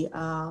she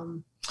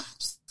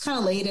just kind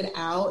of laid it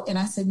out. And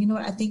I said, you know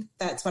what, I think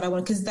that's what I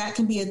want, because that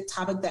can be a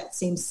topic that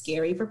seems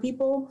scary for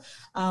people.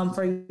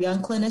 For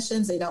young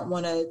clinicians, they don't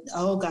want to,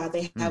 oh God,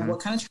 they have what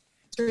kind of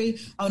history?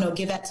 Oh no,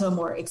 give that to a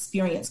more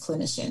experienced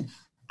clinician.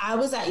 I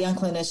was that young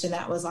clinician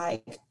that was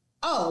like,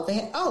 I'll do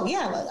it.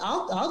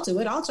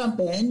 I'll jump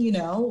in,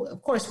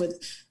 of course,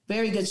 with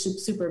very good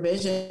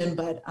supervision,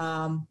 but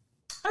I don't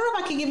know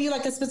if I can give you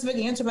like a specific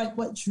answer, like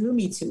what drew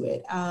me to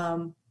it.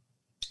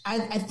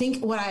 I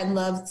think what I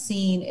loved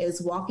seeing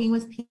is walking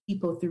with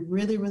people through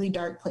really, really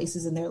dark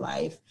places in their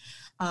life.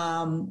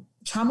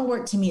 Trauma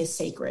work to me is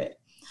sacred.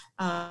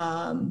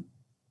 When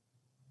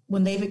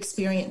they've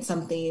experienced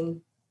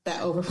something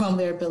that overwhelmed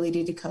their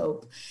ability to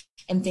cope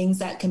and things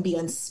that can be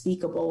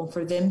unspeakable,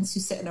 for them to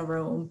sit in a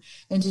room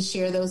and to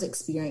share those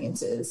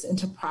experiences and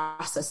to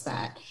process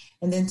that,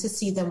 and then to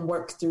see them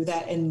work through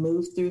that and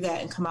move through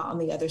that and come out on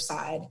the other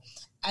side.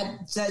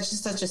 That's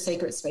just such a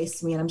sacred space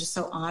to me. And I'm just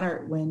so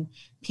honored when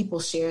people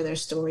share their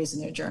stories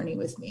and their journey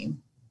with me.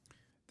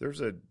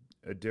 There's a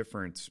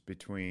difference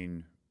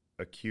between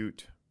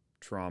acute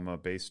trauma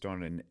based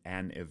on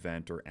an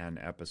event or an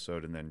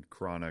episode, and then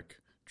chronic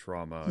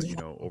trauma,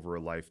 over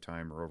a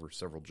lifetime or over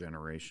several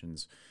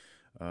generations.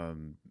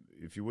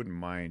 If you wouldn't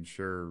mind,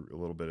 share a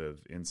little bit of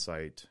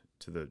insight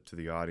to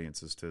the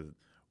audience as to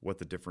what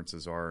the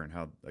differences are and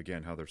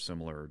how they're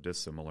similar or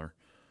dissimilar.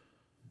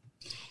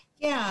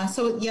 Yeah.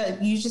 So yeah,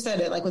 you just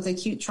said it. Like with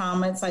acute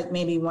trauma, it's like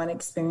maybe one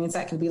experience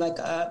that could be like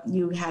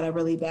you had a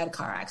really bad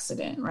car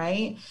accident,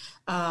 right?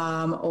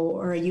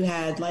 Or you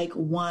had like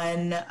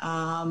one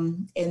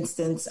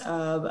instance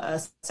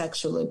of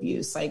sexual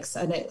abuse, like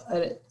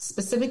a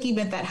specific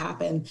event that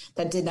happened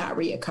that did not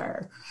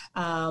reoccur.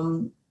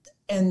 And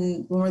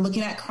when we're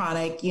looking at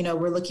chronic,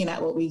 we're looking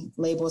at what we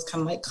label as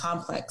kind of like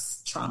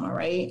complex trauma,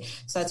 right?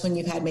 So that's when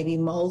you've had maybe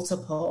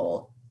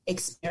multiple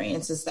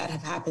experiences that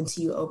have happened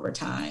to you over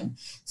time.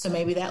 So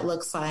maybe that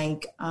looks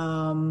like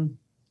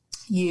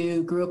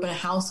you grew up in a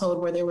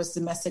household where there was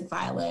domestic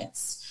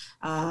violence.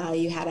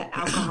 You had an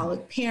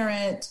alcoholic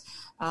parent.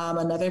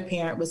 Another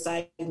parent was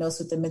diagnosed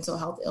with a mental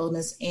health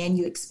illness, and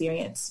you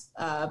experienced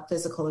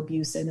physical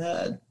abuse in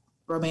a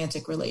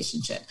romantic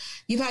relationship.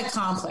 You've had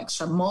complex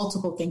from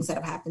multiple things that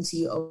have happened to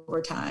you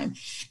over time.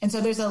 And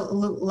so there's a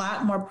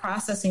lot more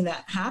processing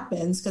that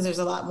happens because there's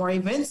a lot more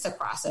events to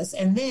process.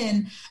 And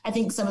then I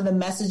think some of the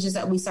messages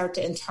that we start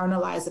to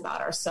internalize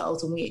about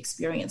ourselves when we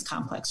experience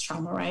complex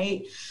trauma,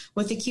 right?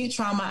 With acute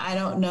trauma, I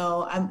don't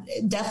know.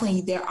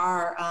 Definitely there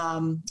are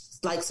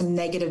like some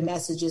negative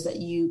messages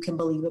that you can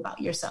believe about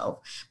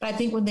yourself. But I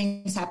think when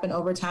things happen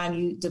over time,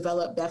 you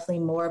develop definitely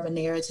more of a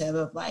narrative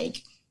of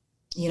like,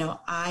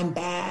 I'm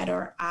bad,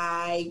 or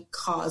I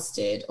caused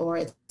it, or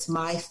it's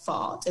my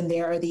fault. And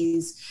there are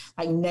these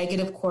like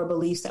negative core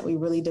beliefs that we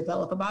really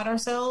develop about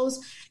ourselves.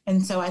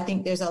 And so I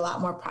think there's a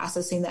lot more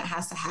processing that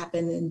has to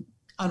happen and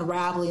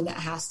unraveling that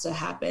has to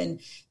happen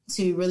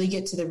to really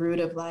get to the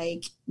root of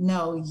like,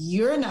 no,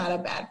 you're not a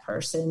bad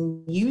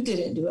person. You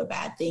didn't do a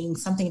bad thing.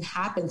 Something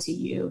happened to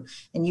you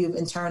and you've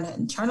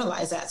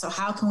internalized that. So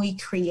how can we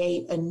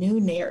create a new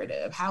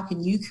narrative? How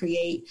can you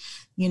create,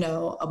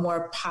 a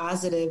more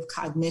positive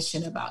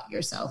cognition about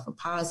yourself, a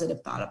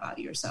positive thought about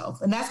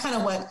yourself? And that's kind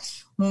of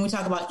what, when we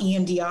talk about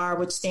EMDR,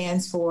 which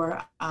stands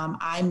for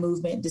eye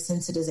movement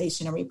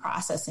desensitization and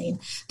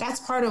reprocessing, that's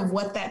part of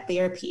what that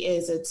therapy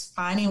is. It's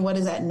finding what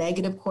is that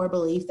negative core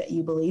belief that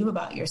you believe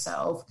about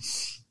yourself,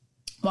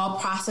 while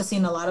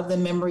processing a lot of the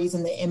memories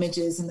and the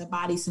images and the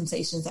body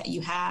sensations that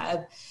you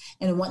have.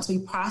 And once we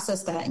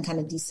process that and kind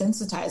of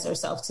desensitize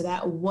ourselves to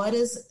that,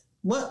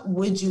 what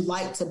would you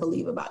like to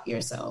believe about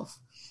yourself?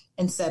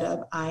 Instead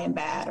of I am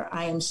bad, or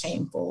I am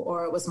shameful,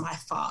 or it was my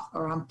fault,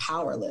 or I'm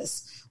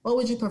powerless. What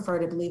would you prefer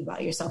to believe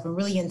about yourself? And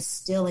really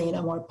instilling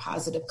a more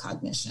positive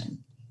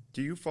cognition.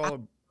 Do you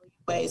follow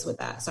ways with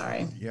that?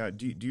 Sorry. Yeah.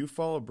 Do you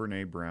follow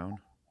Brene Brown?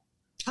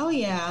 Oh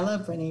yeah, I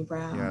love Brene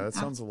Brown. Yeah, that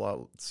sounds a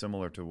lot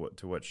similar to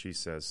what she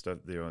says. Stuff,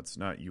 it's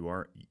not you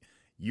are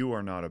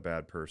not a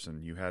bad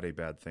person. You had a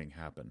bad thing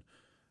happen.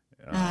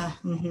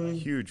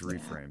 Huge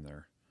reframe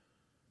there.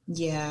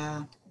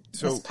 Yeah.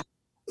 So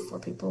for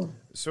people.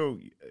 So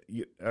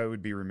I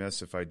would be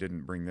remiss if I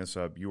didn't bring this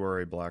up. You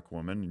are a Black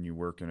woman and you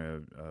work in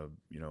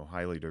a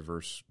highly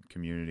diverse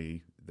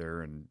community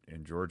there in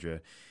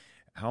Georgia.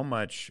 How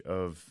much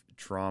of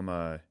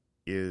trauma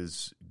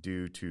is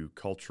due to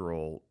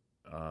cultural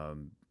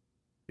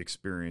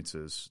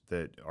experiences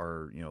that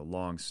are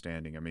long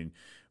standing? I mean,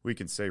 we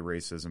can say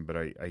racism, but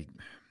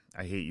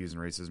I hate using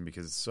racism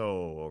because it's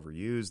so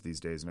overused these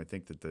days, and I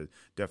think that the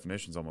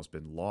definition's almost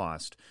been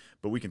lost.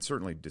 But we can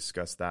certainly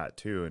discuss that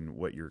too, and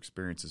what your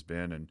experience has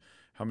been, and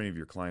how many of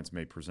your clients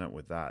may present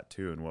with that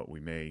too, and what we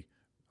may.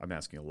 I'm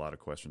asking a lot of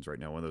questions right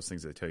now. One of those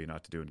things they tell you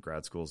not to do in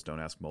grad school is don't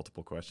ask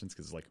multiple questions,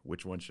 because like,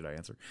 which one should I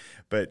answer?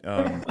 But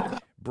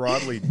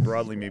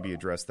broadly, maybe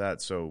address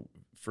that. So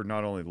for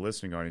not only the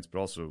listening audience, but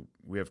also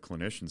we have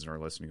clinicians in our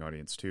listening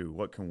audience too.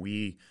 What can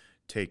we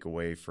take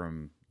away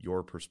from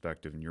your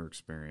perspective and your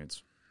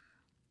experience?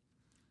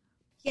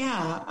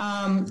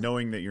 Yeah.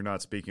 Knowing that you're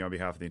not speaking on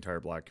behalf of the entire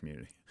Black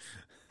community.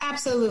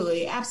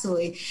 Absolutely.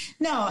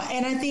 No,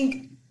 and I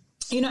think,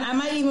 I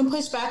might even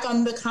push back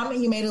on the comment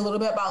you made a little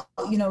bit about,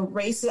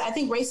 racism. I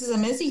think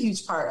racism is a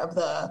huge part of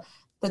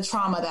the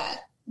trauma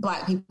that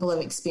Black people have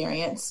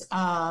experienced.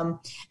 And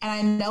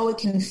I know it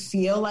can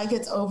feel like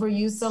it's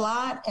overused a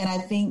lot. And I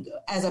think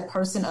as a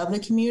person of the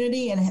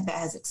community and that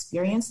has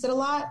experienced it a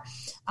lot,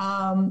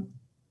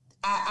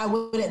 I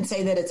wouldn't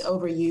say that it's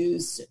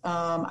overused.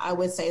 I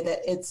would say that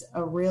it's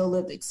a real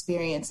lived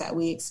experience that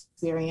we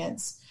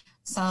experience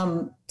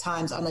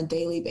sometimes on a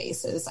daily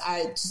basis.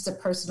 Just a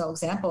personal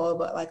example,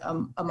 but like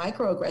a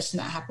microaggression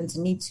that happened to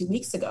me 2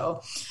 weeks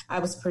ago. I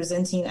was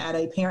presenting at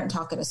a parent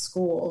talk at a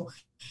school,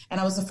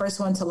 and I was the first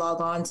one to log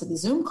on to the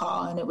Zoom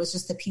call, and it was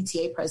just the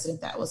PTA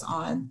president that was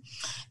on.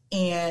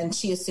 And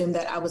she assumed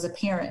that I was a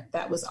parent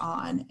that was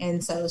on.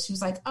 And so she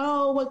was like,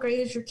 oh, what grade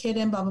is your kid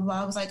in? Blah, blah,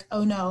 blah. I was like,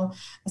 oh, no.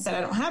 I said,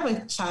 I don't have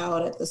a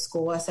child at the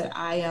school. I said,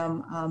 I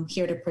am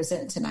here to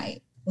present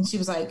tonight. And she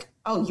was like,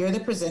 oh, you're the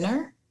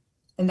presenter?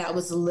 And that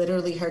was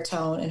literally her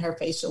tone and her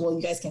facial. Well,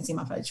 you guys can't see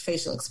my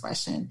facial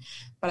expression.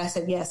 But I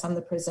said, yes, I'm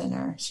the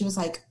presenter. She was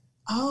like,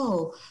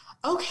 oh,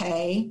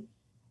 okay.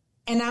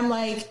 And I'm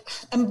like,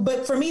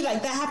 but for me,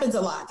 like that happens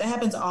a lot. That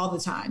happens all the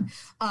time.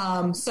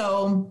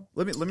 So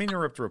let me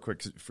interrupt real quick.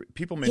 'Cause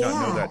people may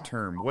not know that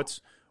term.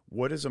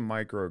 What is a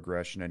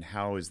microaggression, and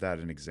how is that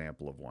an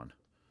example of one?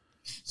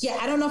 Yeah,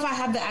 I don't know if I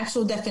have the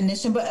actual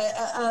definition, but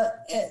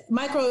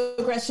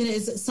microaggression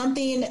is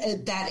something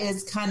that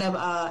is kind of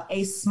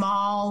a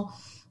small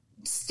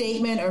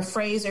statement or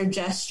phrase or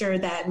gesture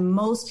that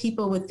most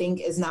people would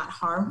think is not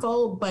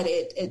harmful, but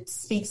it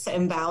speaks to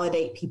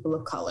invalidate people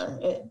of color.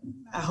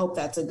 I hope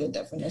that's a good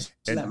definition.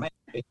 That might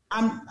be.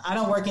 I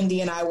don't work in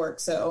D&I work,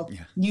 so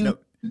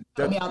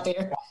put me out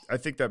there. I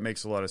think that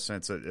makes a lot of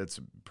sense. It's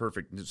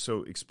perfect.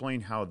 So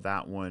explain how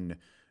that one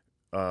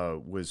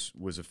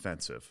was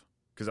offensive,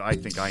 because I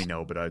think I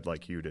know, but I'd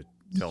like you to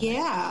tell me.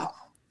 Yeah.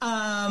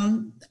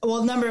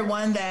 Well, number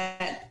one,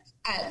 that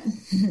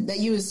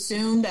you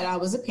assumed that I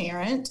was a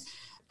parent.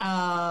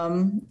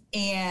 And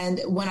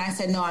when I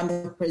said, no, I'm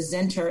the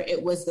presenter,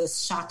 it was the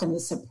shock and the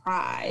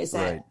surprise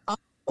that,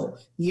 oh,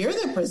 you're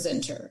the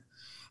presenter.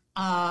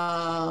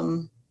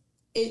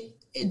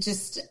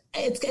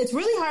 It's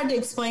really hard to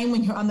explain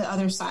when you're on the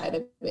other side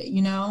of it,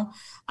 you know?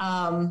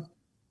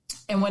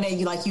 And when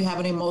you have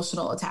an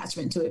emotional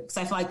attachment to it, because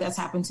I feel like that's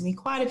happened to me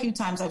quite a few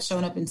times. I've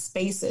shown up in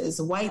spaces,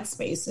 white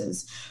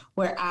spaces,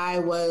 where I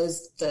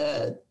was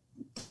the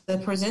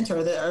presenter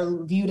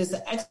or viewed as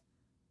the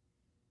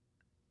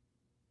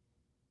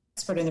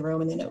expert in the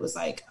room. And then it was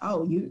like,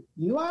 oh,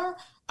 you are?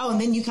 Oh, and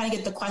then you kind of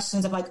get the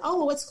questions of like, oh,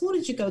 well, what school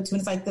did you go to? And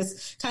it's like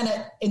this kind of,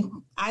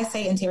 I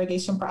say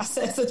interrogation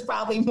process. It's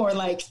probably more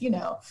like,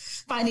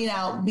 finding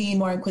out, being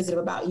more inquisitive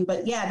about you.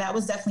 But yeah, that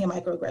was definitely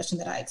a microaggression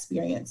that I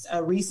experienced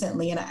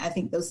recently. And I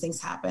think those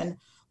things happen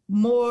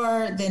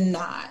more than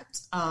not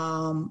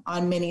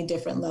on many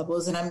different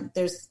levels. And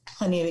there's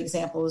plenty of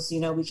examples,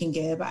 we can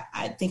give.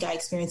 I think I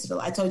experienced it.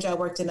 I told you I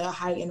worked in a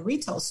high-end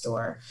retail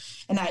store,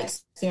 and I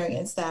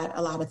experienced that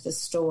a lot at the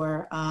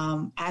store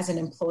as an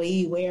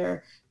employee,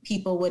 where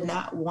people would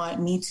not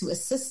want me to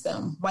assist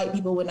them. White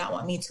people would not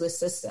want me to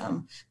assist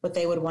them, but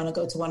they would want to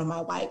go to one of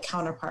my white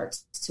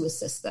counterparts to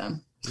assist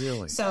them.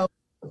 Really? So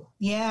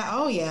yeah.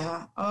 Oh,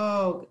 yeah.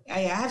 Oh, I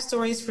have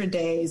stories for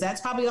days.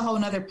 That's probably a whole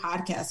nother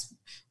podcast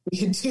we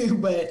could do.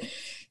 But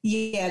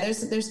yeah,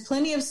 there's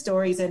plenty of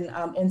stories and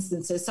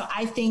instances. So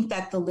I think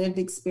that the lived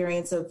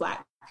experience of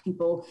Black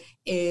people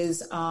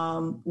is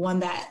one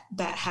that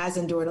has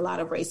endured a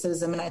lot of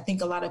racism. And I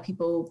think a lot of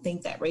people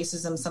think that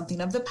racism is something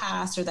of the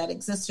past, or that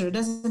exists, or it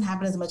doesn't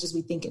happen as much as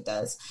we think it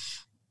does.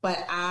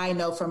 But I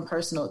know from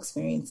personal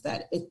experience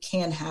that it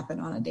can happen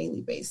on a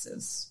daily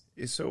basis.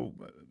 So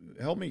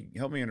help me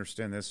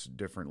understand this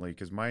differently,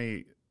 because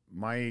my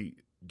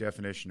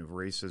definition of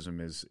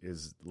racism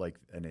is like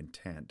an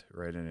intent,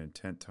 right? An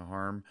intent to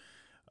harm.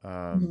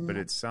 But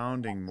it's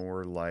sounding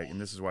more like,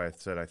 and this is why I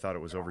said I thought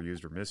it was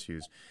overused or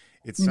misused.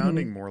 It's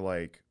sounding more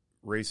like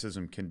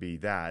racism can be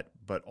that,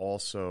 but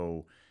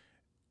also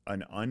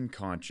an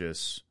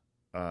unconscious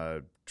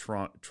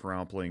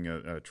trampling.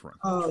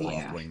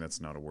 Trampling,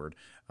 that's not a word.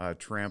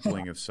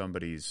 Trampling of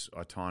somebody's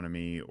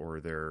autonomy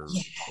or their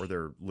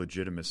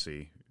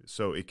legitimacy.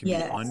 So it can be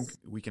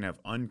we can have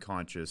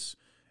unconscious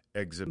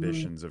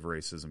exhibitions of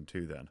racism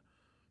too. Then.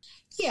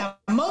 Yeah,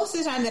 most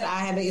of the time that I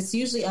have it, it's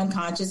usually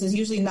unconscious. It's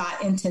usually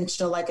not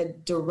intentional, like a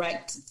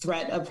direct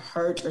threat of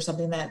hurt or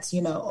something that's,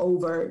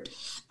 overt.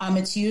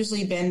 It's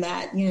usually been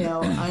that,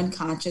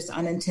 unconscious,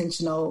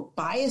 unintentional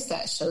bias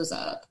that shows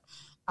up.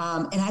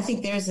 And I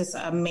think there's this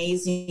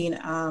amazing,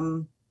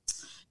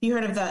 you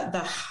heard of the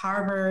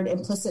Harvard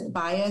implicit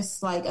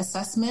bias,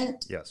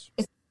 assessment? Yes.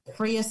 It's a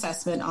free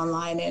assessment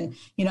online. And,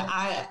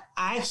 I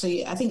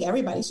think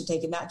everybody should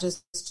take it, not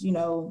just,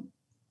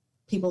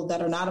 people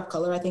that are not of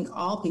color. I think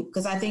all people,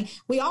 because I think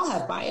we all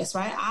have bias,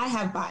 right? I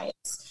have bias.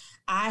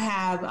 I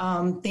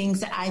have things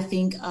that I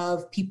think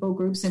of people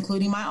groups,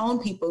 including my own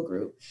people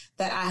group,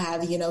 that I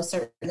have,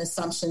 certain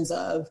assumptions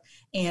of.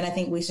 And I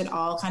think we should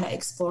all kind of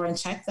explore and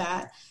check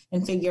that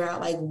and figure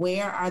out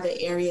where are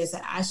the areas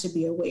that I should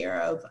be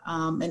aware of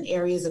and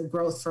areas of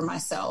growth for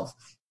myself.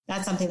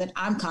 That's something that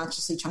I'm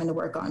consciously trying to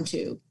work on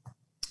too.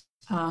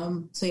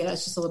 So yeah,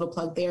 that's just a little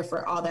plug there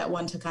for all that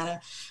one to kind of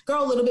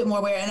grow a little bit more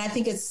aware. And I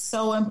think it's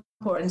so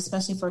important,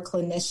 especially for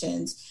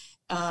clinicians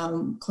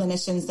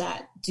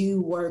that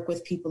do work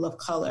with people of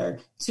color,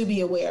 to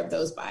be aware of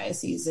those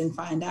biases and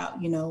find out,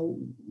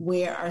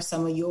 where are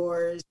some of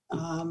yours,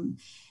 and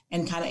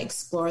kind of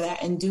explore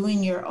that. And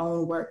doing your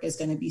own work is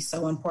going to be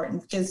so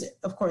important, because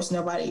of course,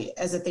 nobody,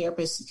 as a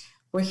therapist,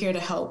 we're here to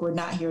help. We're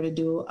not here to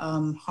do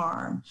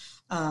harm.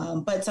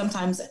 But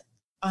sometimes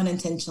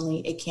unintentionally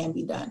it can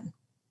be done.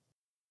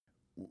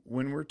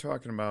 When we're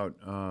talking about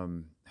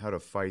how to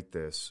fight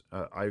this,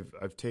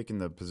 I've taken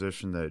the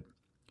position that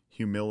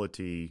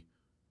humility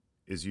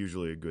is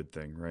usually a good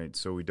thing, right?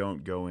 So we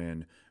don't go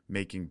in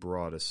making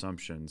broad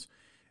assumptions,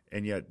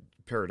 and yet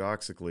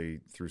paradoxically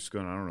through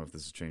school, and I don't know if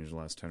this has changed in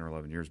the last 10 or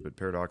 11 years, but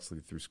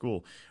paradoxically through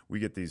school, we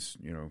get these,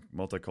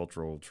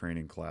 multicultural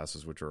training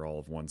classes, which are all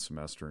of one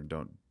semester and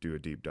don't do a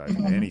deep dive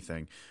into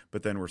anything.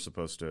 But then we're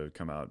supposed to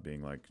come out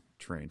being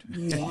trained,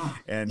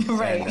 and,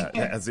 right. and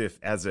as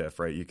if,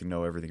 right, you can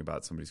know everything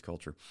about somebody's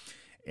culture.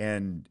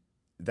 And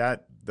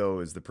that though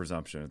is the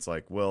presumption. It's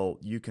like, well,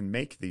 you can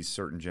make these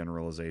certain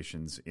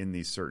generalizations in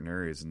these certain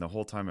areas. And the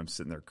whole time I'm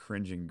sitting there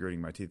cringing,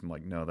 gritting my teeth. I'm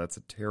like, no, that's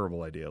a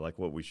terrible idea. Like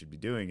what we should be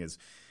doing is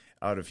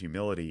out of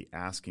humility,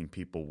 asking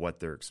people what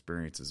their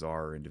experiences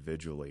are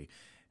individually.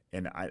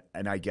 And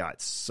I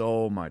got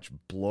so much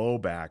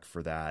blowback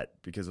for that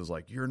because it was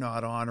like, you're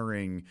not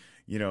honoring,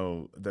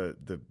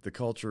 the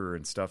culture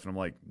and stuff. And I'm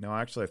like, no,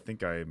 actually, I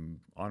think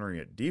I'm honoring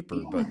it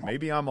deeper, but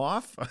maybe I'm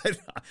off.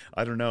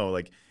 I don't know.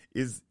 Like,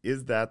 is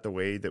that the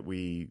way that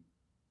we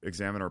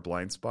examine our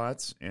blind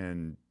spots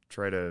and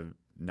try to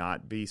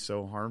not be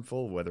so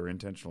harmful, whether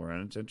intentional or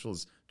unintentional,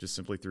 is just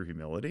simply through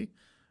humility?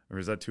 Or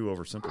is that too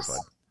oversimplified?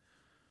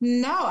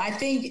 I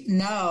think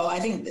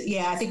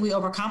we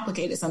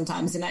overcomplicate it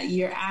sometimes. And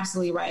you're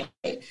absolutely right.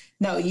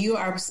 No, you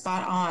are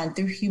spot on.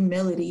 Through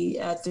humility,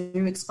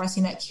 through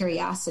expressing that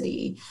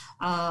curiosity,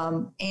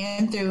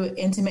 and through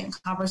intimate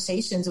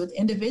conversations with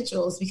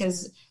individuals,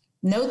 because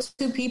no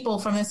two people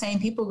from the same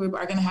people group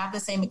are going to have the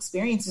same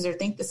experiences or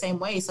think the same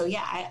way. So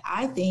yeah,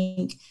 I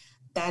think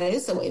that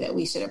is the way that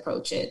we should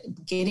approach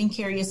it, getting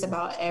curious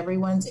about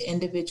everyone's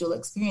individual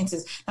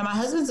experiences. Now, my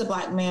husband's a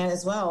Black man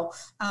as well,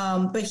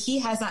 but he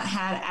has not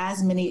had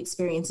as many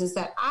experiences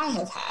that I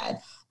have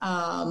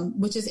had,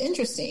 which is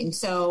interesting.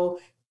 So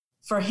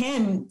for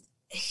him,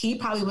 he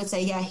probably would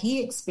say, yeah,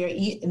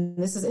 and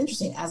this is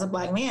interesting, as a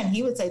Black man,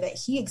 he would say that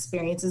he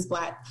experiences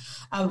Black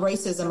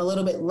racism a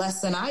little bit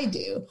less than I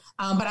do,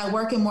 but I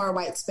work in more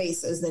white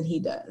spaces than he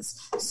does.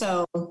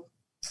 So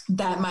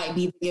that might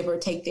be the give or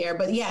take there.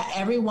 But yeah,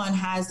 everyone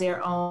has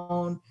their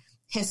own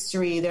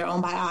history, their own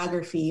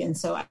biography. And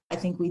so I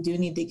think we do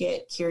need to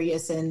get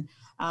curious and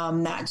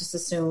not just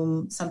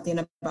assume something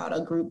about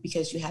a group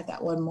because you had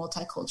that one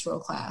multicultural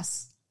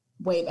class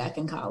way back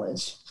in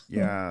college.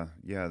 Yeah.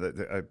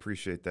 I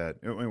appreciate that.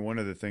 And one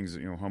of the things,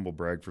 humble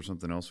brag for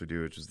something else we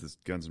do, which is this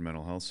guns and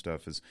mental health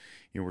stuff, is,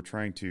 we're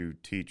trying to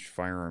teach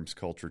firearms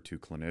culture to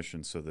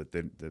clinicians so that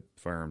the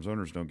firearms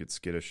owners don't get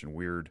skittish and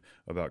weird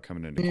about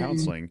coming into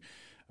counseling.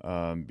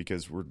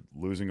 Because we're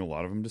losing a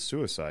lot of them to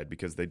suicide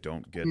because they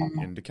don't get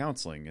into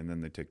counseling and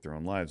then they take their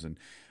own lives. And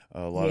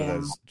a lot of that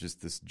is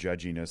just this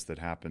judginess that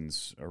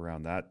happens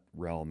around that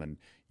realm. And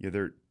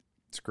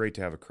it's great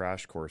to have a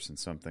crash course in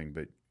something,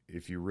 but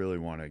if you really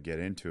want to get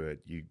into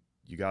it, you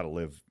got to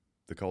live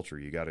the culture.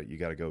 You got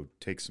to go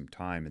take some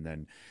time,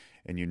 and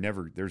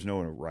there's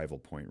no arrival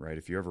point, right?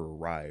 If you ever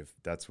arrive,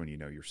 that's when you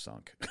know you're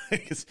sunk.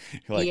 Because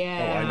you're like,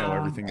 I know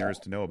everything there is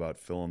to know about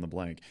fill in the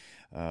blank.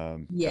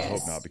 Yes. I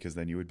hope not, because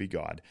then you would be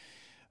God.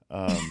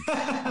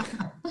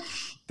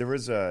 There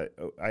was I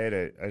had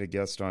a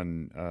guest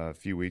on a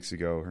few weeks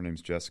ago. Her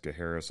name's Jessica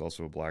Harris,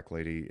 also a Black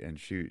lady, and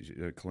she's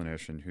a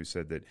clinician who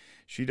said that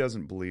she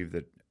doesn't believe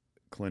that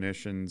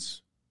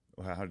clinicians,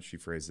 how did she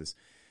phrase this?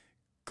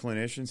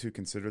 Clinicians who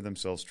consider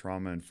themselves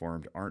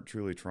trauma-informed aren't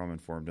truly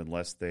trauma-informed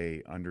unless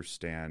they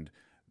understand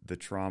the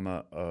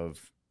trauma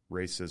of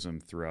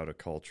racism throughout a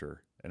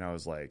culture. And I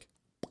was like,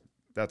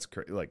 that's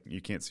like, you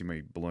can't see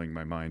me blowing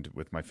my mind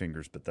with my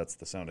fingers, but that's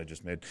the sound I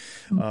just made.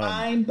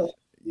 Yeah,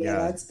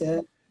 that's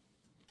good.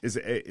 Is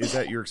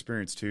that your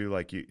experience too?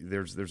 Like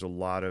there's a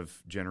lot of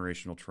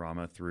generational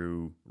trauma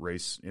through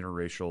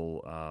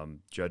interracial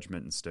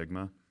judgment and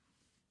stigma.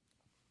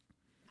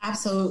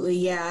 Absolutely.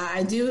 Yeah.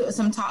 I do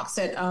some talks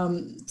at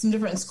some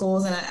different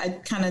schools, and I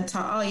kind of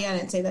talk, I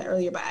didn't say that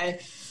earlier, but I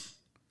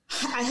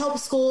help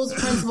schools,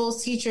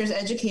 principals, teachers,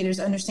 educators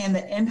understand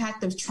the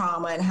impact of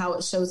trauma and how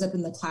it shows up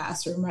in the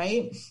classroom,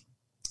 right?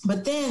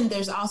 But then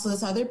there's also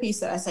this other piece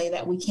that I say,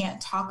 that we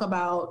can't talk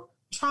about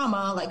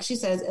trauma, like she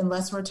says,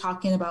 unless we're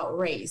talking about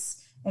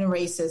race and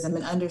racism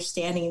and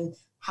understanding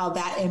how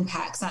that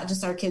impacts not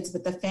just our kids,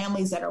 but the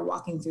families that are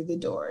walking through the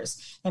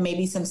doors, and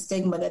maybe some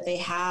stigma that they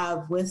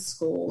have with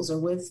schools or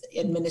with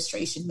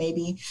administration,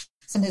 maybe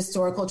some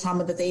historical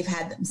trauma that they've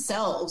had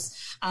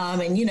themselves.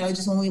 And,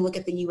 just when we look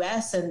at the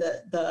U.S. and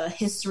the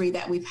history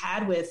that we've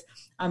had with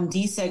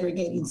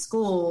desegregating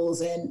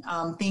schools and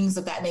things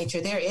of that nature,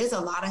 there is a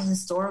lot of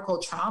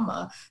historical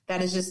trauma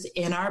that is just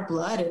in our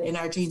blood and in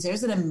our genes.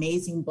 There's an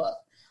amazing book.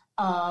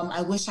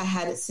 I wish I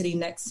had it sitting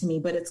next to me,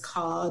 but it's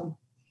called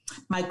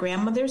My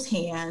Grandmother's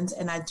Hands,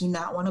 and I do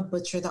not want to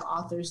butcher the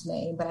author's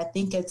name, but I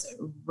think it's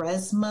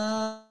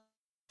Resmaa,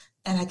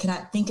 and I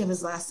cannot think of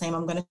his last name.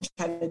 I'm going to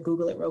try to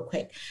Google it real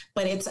quick,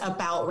 but it's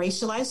about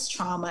racialized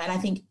trauma, and I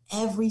think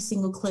every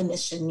single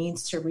clinician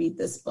needs to read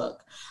this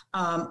book.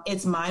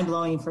 It's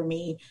mind-blowing for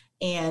me,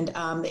 and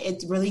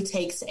it really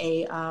takes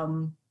a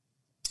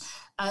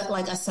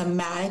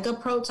somatic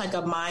approach, like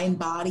a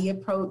mind-body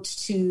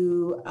approach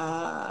to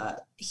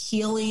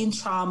healing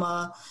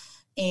trauma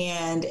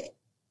and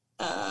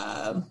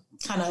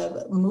kind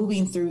of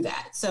moving through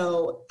that.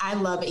 So I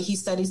love it. He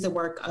studies the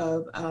work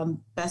of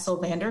Bessel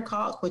van der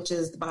Kolk, which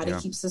is The Body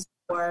Keeps the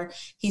Score.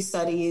 He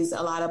studies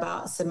a lot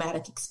about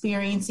somatic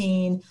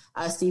experiencing,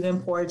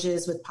 Stephen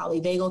Porges with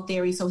polyvagal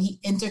theory. So he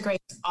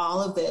integrates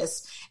all of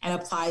this and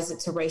applies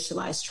it to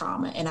racialized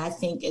trauma. And I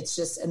think it's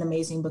just an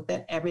amazing book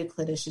that every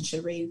clinician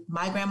should read.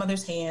 My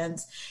Grandmother's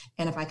Hands.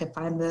 And if I could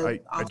find the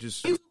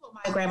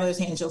My Grandmother's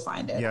Hands, you'll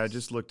find it. Yeah, I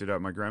just looked it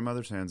up. My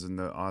Grandmother's Hands, and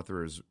the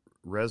author is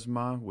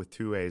Resmaa with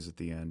 2 A's at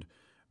the end,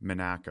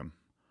 Menakem,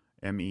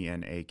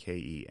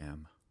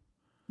 Menakem.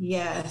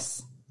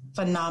 Yes,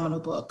 phenomenal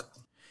book.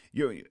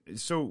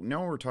 So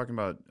now we're talking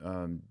about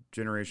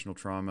generational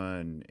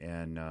trauma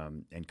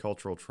and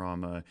cultural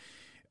trauma.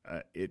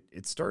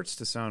 It starts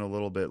to sound a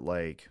little bit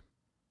like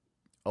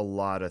a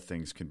lot of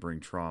things can bring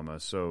trauma.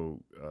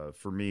 So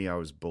for me, I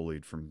was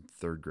bullied from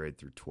 3rd grade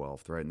through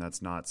 12th, right? And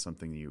that's not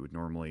something that you would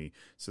normally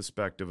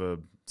suspect of a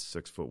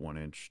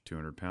 6'1",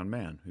 200-pound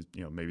man. Who's,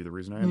 maybe the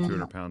reason I am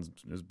 200 pounds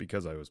is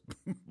because I was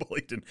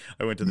bullied and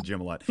I went to the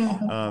gym a lot.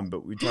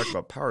 But we talk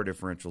about power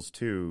differentials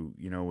too.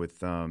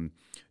 With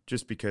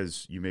just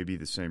because you may be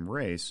the same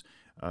race,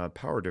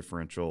 power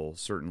differential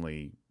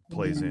certainly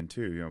plays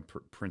into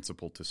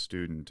principal to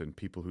student and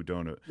people who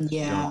don't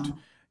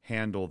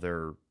handle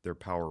their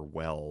power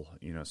well,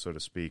 so to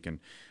speak. And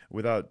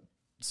without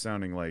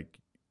sounding like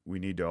we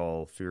need to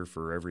all fear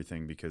for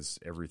everything because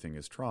everything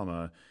is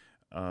trauma,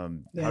 how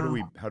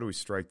do we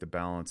strike the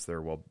balance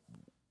there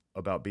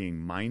about being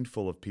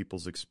mindful of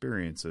people's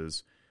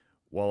experiences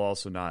while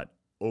also not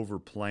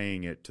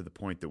overplaying it to the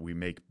point that we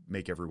make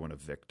everyone a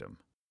victim?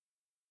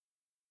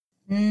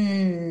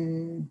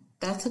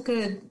 That's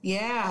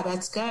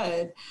that's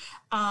good.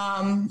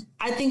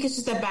 I think it's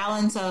just a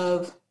balance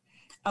of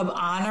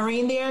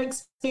honoring their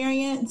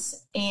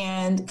experience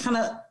and kind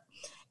of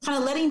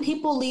letting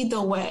people lead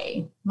the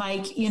way.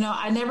 Like,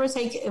 I never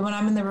take, when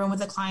I'm in the room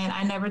with a client,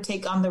 I never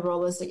take on the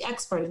role as the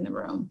expert in the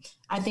room.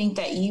 I think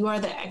that you are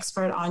the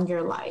expert on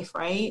your life,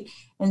 right?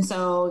 And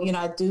so,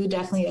 I do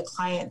definitely a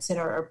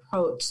client-centered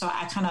approach. So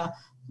I kind of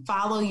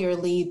follow your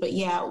lead. But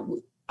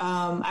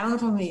I don't know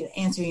if I'm going to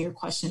answer your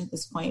question at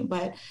this point,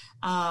 but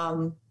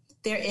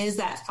there is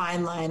that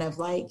fine line of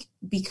like,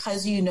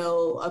 because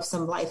of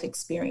some life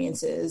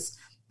experiences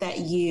that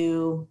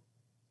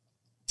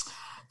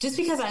just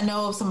because I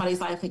know of somebody's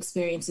life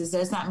experiences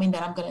does not mean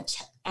that I'm going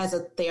to, as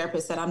a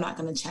therapist, that I'm not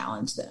going to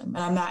challenge them and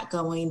I'm not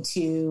going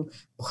to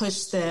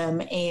push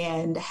them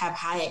and have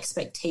high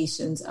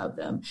expectations of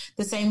them.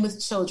 The same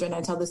with children.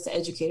 I tell this to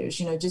educators,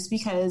 just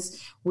because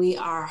we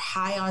are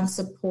high on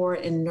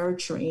support and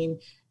nurturing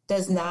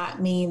does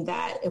not mean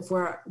that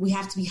we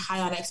have to be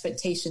high on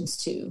expectations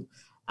too.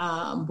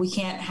 We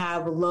can't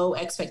have low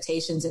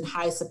expectations and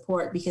high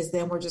support because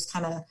then we're just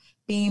kind of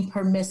being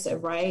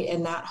permissive, right?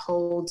 And not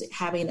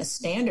having a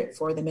standard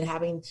for them and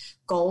having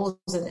goals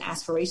and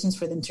aspirations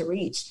for them to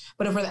reach.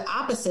 But if we're the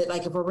opposite,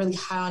 like if we're really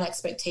high on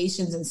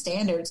expectations and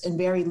standards and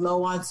very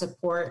low on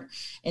support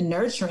and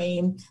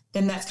nurturing,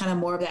 then that's kind of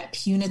more of that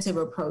punitive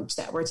approach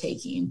that we're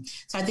taking.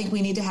 So I think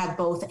we need to have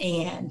both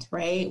and,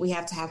 right? We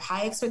have to have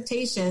high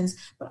expectations,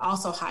 but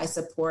also high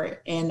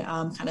support and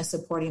kind of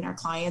supporting our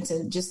clients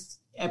and just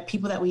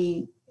people that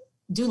we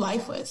do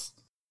life with.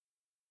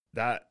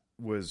 That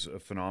was a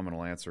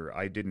phenomenal answer.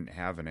 I didn't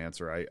have an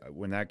answer.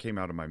 When that came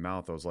out of my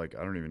mouth, I was like,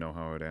 I don't even know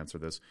how I would answer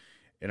this.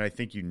 And I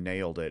think you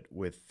nailed it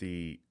with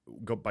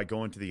by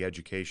going to the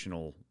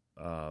educational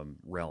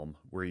realm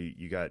where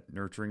you got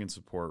nurturing and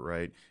support,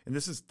 right? And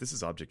this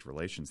is object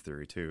relations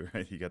theory too,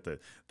 right? You got the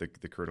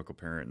critical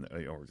parent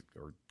or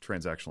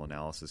transactional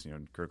analysis,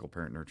 critical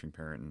parent, nurturing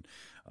parent,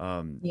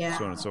 and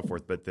so on and so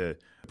forth. But the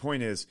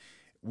point is,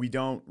 we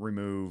don't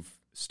remove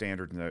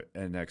standard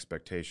and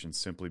expectations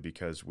simply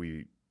because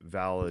we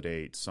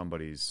validate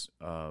somebody's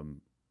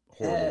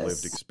horrible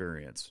lived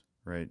experience,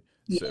 right?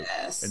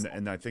 Yes. So,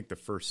 and I think the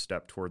first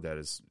step toward that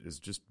is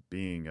just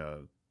being a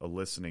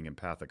listening,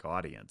 empathic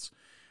audience,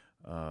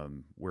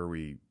 where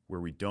we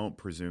don't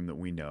presume that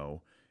we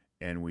know,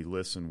 and we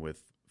listen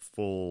with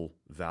full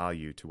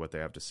value to what they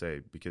have to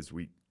say, because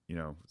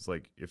it's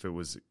like if it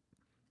was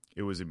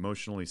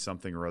emotionally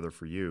something or other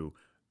for you,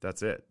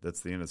 that's it.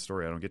 That's the end of the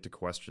story. I don't get to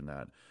question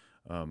that.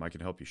 I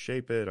can help you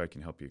shape it. I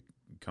can help you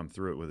come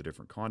through it with a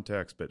different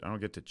context, but I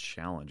don't get to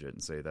challenge it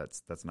and say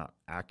that's not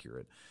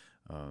accurate.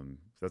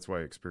 That's why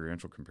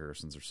experiential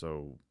comparisons are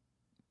so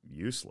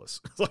useless.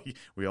 Like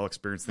we all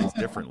experience things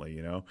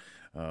differently,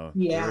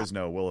 There is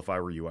no, well, if I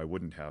were you, I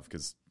wouldn't have,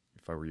 because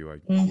if I were you, I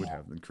would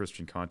have. And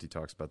Christian Conti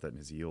talks about that in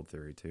his yield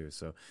theory too.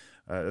 So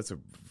that's a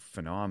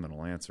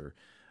phenomenal answer.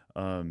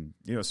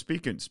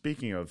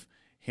 Speaking of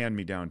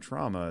hand-me-down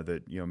trauma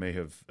that may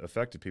have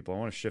affected people, I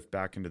want to shift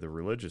back into the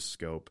religious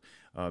scope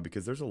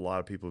because there's a lot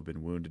of people who've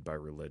been wounded by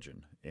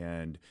religion,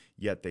 and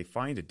yet they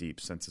find a deep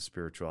sense of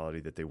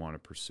spirituality that they want to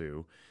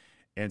pursue.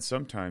 And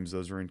sometimes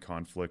those are in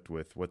conflict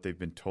with what they've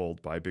been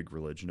told by big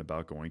religion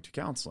about going to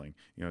counseling.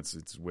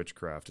 It's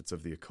witchcraft, it's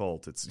of the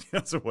occult, it's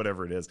so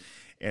whatever it is,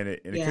 and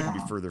it couldn't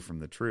be further from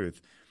the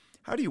truth.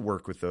 How do you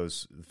work with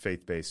those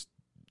faith-based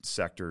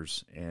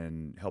sectors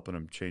and helping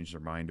them change their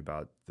mind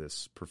about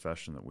this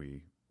profession that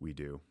we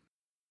do?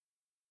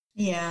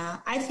 Yeah,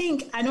 I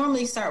think I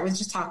normally start with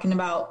just talking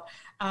about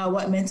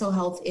what mental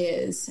health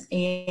is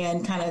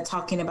and kind of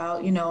talking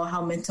about,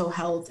 how mental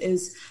health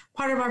is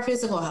part of our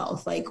physical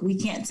health. Like we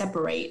can't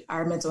separate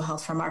our mental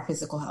health from our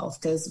physical health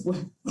because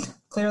we're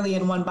clearly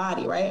in one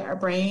body, right? Our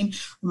brain,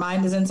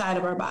 mind is inside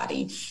of our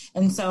body.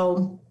 And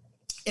so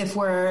if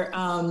we're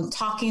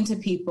talking to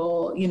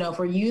people, if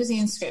we're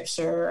using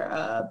scripture,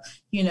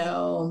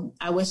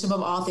 I wish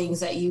above all things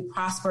that you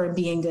prosper and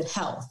be in good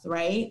health,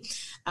 right?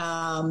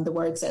 The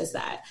word says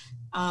that.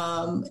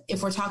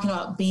 If we're talking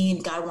about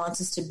God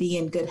wants us to be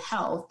in good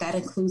health, that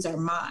includes our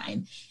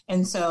mind.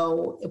 And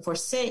so if we're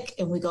sick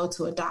and we go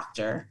to a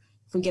doctor,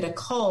 if we get a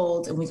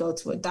cold and we go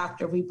to a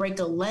doctor, if we break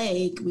a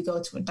leg, we go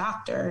to a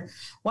doctor.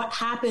 What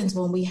happens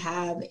when we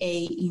have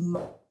a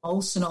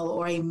emotional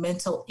or a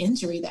mental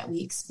injury that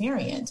we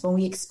experience? When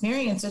we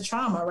experience a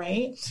trauma,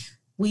 right?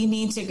 We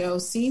need to go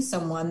see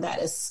someone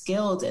that is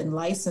skilled and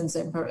licensed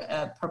and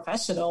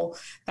professional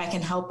that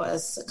can help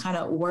us kind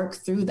of work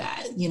through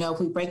that. If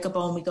we break a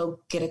bone, we go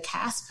get a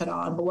cast put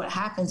on. But what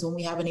happens when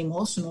we have an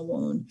emotional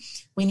wound?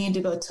 We need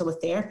to go to a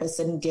therapist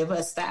and give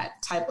us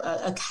that type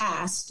of a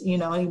cast,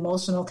 an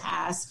emotional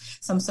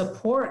cast, some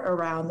support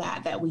around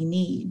that we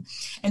need.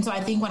 And so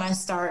I think when I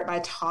start by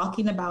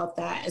talking about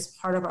that as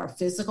part of our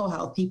physical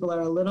health, people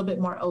are a little bit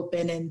more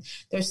open and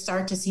they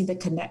start to see the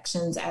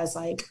connections as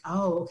like,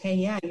 oh, okay,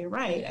 yeah, you're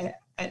right. I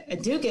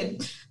do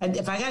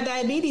if I got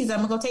diabetes, I'm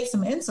gonna go take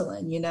some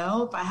insulin.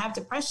 If I have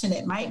depression,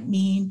 it might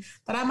mean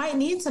that I might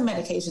need some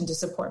medication to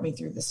support me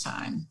through this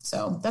time.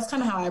 So that's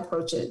kind of how I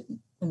approach it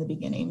in the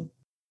beginning.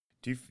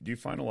 Do you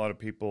find a lot of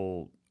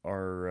people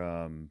are,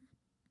 I'm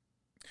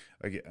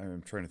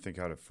trying to think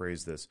how to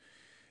phrase this.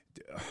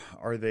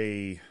 Are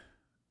they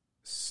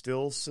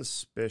still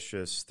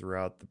suspicious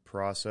throughout the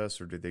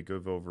process, or did they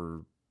go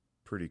over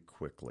pretty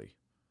quickly?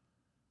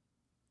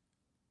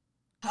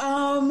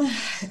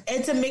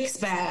 It's a mixed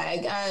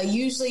bag.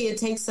 Usually it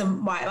takes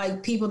some,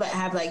 like people that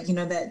have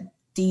that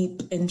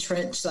deep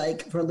entrenched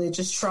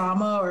religious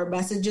trauma or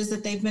messages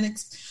that they've been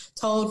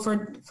told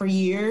for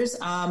years.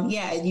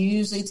 It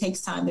usually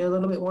takes time. They're a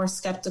little bit more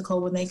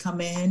skeptical when they come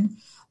in.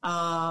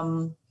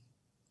 And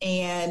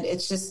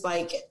it's just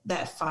like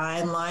that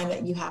fine line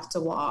that you have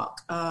to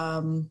walk.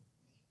 I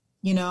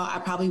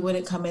probably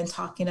wouldn't come in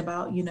talking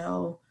about,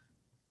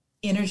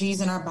 energies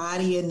in our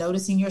body and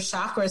noticing your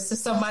chakras to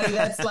somebody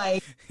that's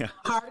like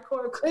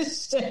hardcore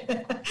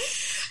Christian.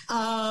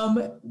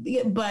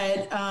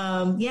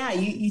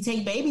 You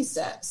take baby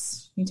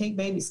steps.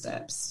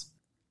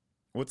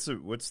 What's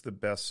the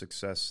best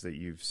success that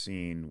you've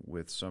seen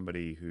with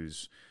somebody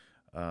who's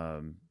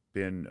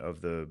been of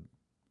the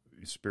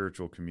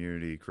spiritual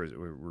community?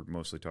 We're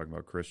mostly talking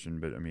about Christian,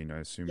 but I mean,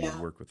 I assume you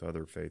work with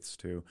other faiths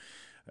too,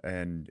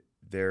 and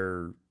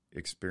their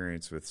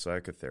experience with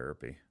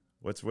psychotherapy.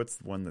 What's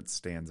one that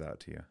stands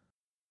out to you?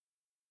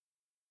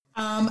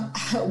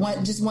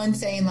 One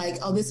saying like,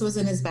 oh, this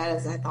wasn't as bad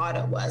as I thought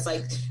it was.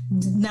 Like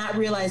not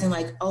realizing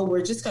like, oh,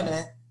 we're just going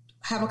to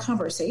have a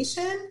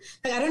conversation.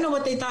 Like, I don't know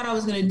what they thought I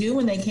was going to do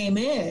when they came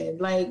in.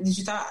 Like, did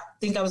you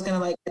think I was going to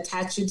like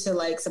attach you to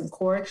like some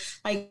cord?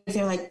 Like,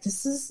 they're like,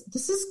 this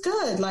is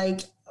good. Like,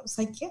 I was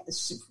like, yeah,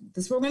 this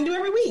is what we're going to do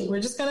every week.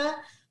 We're just going to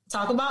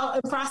talk about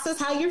and process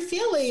how you're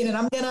feeling. And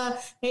I'm going to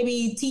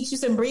maybe teach you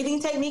some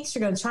breathing techniques.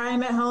 You're going to try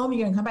them at home.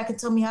 You're going to come back and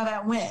tell me how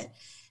that went.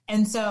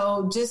 And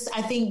so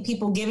I think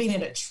people giving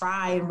it a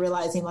try and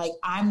realizing like,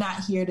 I'm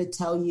not here to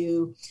tell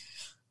you.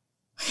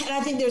 And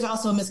I think there's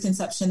also a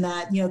misconception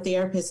that,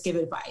 therapists give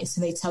advice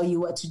and they tell you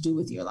what to do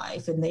with your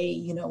life and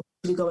they,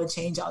 to go and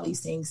change all these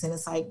things. And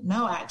it's like,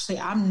 no, actually,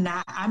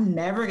 I'm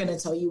never going to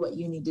tell you what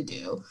you need to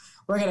do.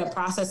 We're going to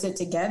process it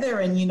together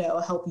and,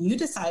 help you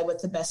decide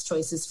what the best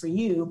choice is for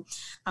you.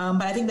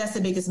 But I think that's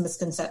the biggest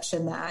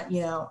misconception that,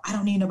 I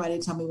don't need nobody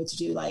to tell me what to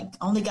do. Like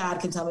only God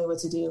can tell me what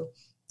to do.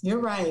 You're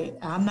right.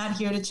 I'm not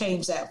here to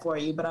change that for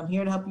you, but I'm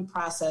here to help you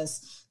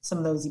process some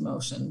of those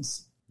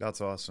emotions. That's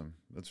awesome.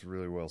 That's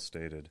really well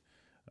stated.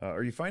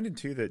 Are you finding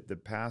too that the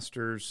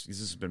pastors, this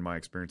has been my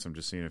experience, I'm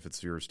just seeing if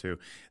it's yours too,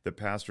 the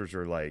pastors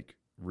are like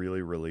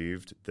really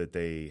relieved that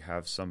they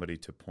have somebody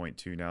to point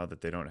to now,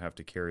 that they don't have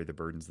to carry the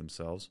burdens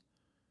themselves?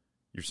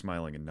 You're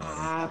smiling and nodding.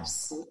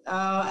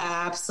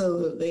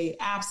 Absolutely.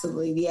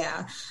 Absolutely.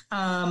 Yeah.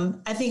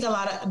 I think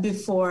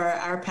before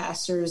our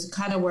pastors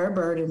kind of were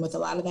burdened with a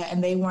lot of that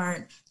and they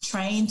weren't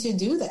trained to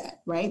do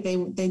that, right? They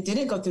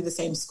didn't go through the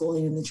same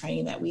schooling and the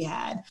training that we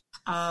had.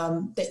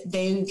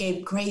 They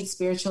gave great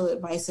spiritual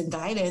advice and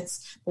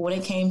guidance, but when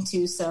it came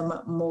to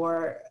some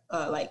more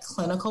like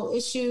clinical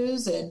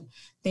issues and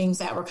things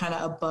that were kind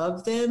of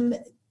above them,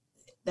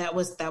 that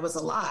was a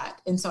lot.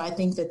 And so I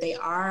think that they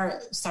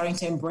are starting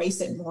to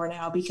embrace it more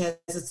now because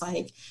it's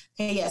like,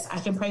 hey, yes, I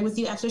can pray with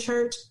you after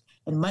church.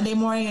 And Monday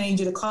morning, I need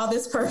you to call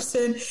this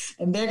person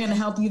and they're going to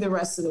help you the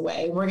rest of the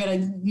way. We're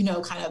going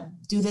to, kind of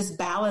do this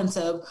balance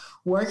of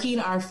working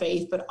our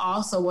faith, but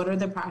also what are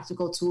the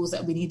practical tools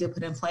that we need to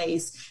put in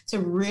place to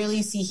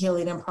really see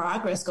healing and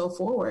progress go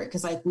forward?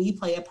 Because like we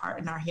play a part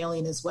in our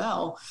healing as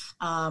well.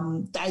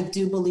 I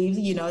do believe,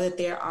 that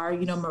there are,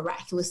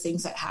 miraculous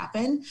things that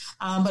happen.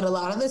 But a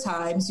lot of the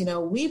times,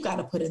 we've got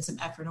to put in some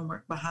effort and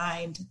work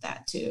behind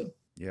that too.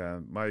 Yeah.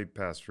 My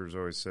pastor's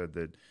always said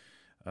that,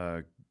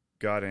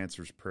 God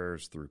answers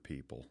prayers through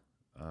people.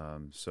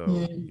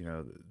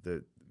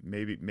 That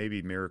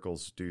maybe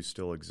miracles do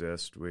still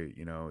exist.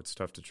 It's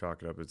tough to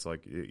chalk it up. It's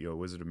like,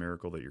 was it a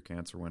miracle that your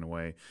cancer went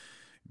away?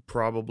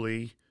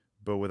 Probably,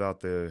 but without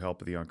the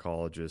help of the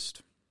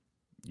oncologist,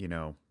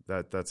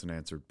 that's an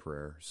answered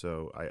prayer.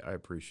 So I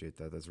appreciate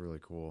that. That's really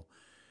cool.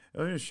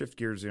 I'm going to shift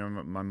gears.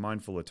 I'm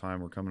mindful of time.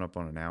 We're coming up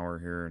on an hour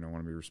here, and I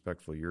want to be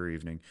respectful of your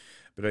evening.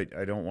 But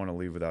I don't want to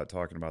leave without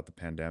talking about the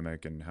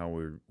pandemic and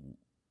how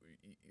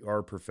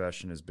our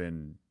profession has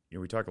been.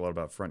 We talk a lot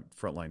about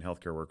frontline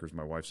healthcare workers.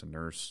 My wife's a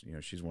nurse.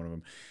 She's one of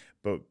them.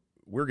 But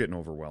we're getting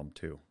overwhelmed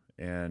too.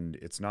 And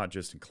it's not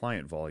just in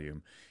client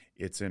volume.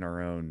 It's in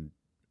our own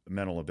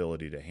mental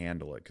ability to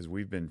handle it, because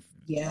we've been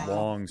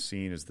long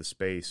seen as the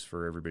space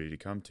for everybody to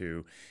come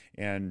to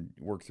and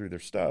work through their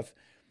stuff.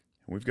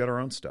 We've got our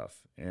own stuff,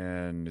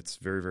 and it's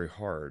very, very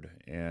hard.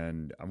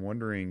 And I'm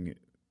wondering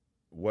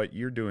what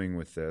you're doing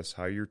with this,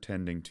 how you're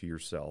tending to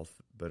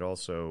yourself, but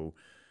also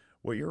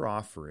what you're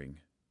offering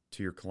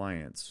to your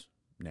clients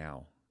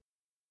now.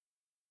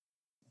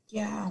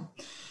 Yeah,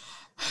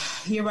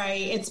 you're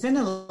right. It's been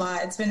a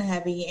lot. It's been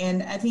heavy.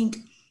 And I think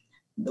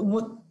the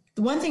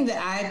one thing that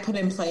I put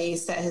in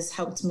place that has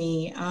helped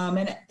me,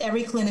 and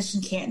every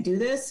clinician can't do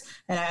this,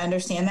 and I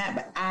understand that,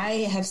 but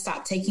I have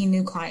stopped taking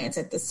new clients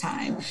at this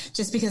time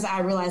just because I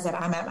realize that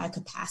I'm at my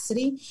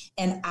capacity,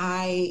 and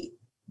I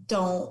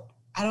don't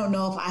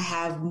know if I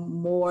have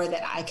more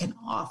that I can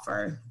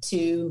offer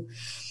to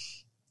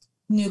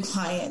new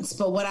clients.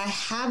 But what I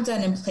have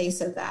done in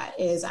place of that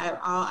is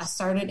I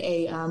started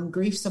a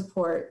grief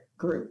support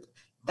group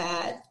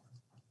that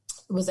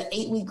was an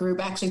 8-week group.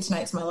 Actually,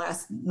 tonight's my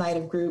last night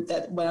of group,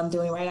 that what I'm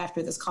doing right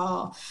after this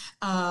call.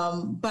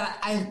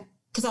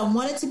 Because I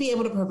wanted to be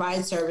able to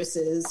provide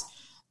services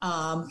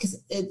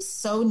because it's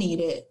so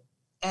needed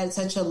at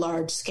such a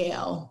large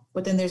scale,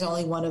 but then there's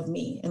only one of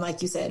me. And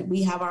like you said,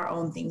 we have our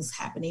own things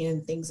happening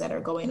and things that are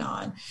going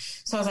on.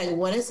 So I was like,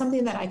 what is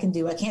something that I can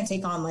do? I can't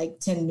take on like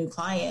 10 new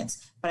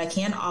clients, but I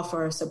can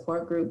offer a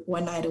support group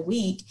one night a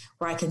week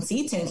where I can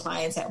see 10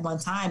 clients at one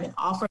time and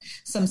offer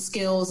some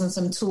skills and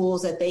some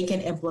tools that they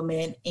can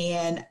implement,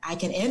 and I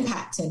can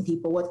impact 10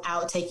 people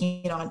without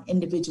taking on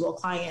individual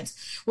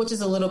clients, which is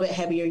a little bit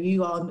heavier.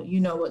 You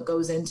know what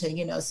goes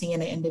into, seeing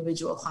an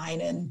individual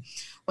client and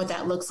what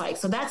that looks like.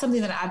 So that's something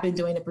that I've been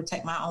doing to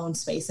protect my own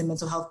space and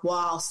mental health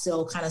while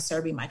still kind of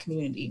serving my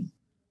community.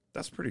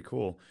 That's pretty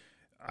cool.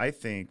 I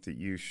think that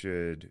you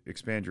should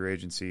expand your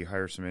agency,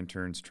 hire some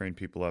interns, train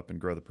people up, and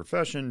grow the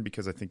profession,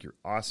 because I think you're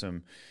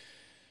awesome.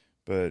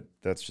 But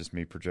that's just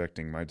me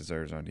projecting my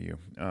desires onto you.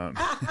 I've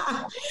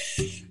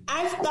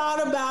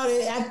thought about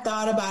it.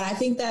 I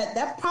think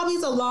that probably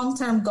is a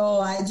long-term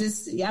goal.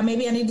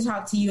 Maybe I need to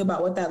talk to you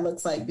about what that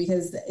looks like,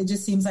 because it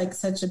just seems like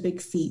such a big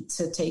feat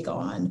to take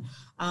on.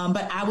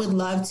 But I would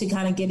love to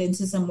kind of get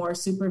into some more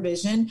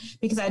supervision,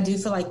 because I do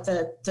feel like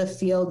the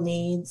field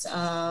needs,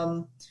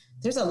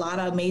 there's a lot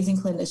of amazing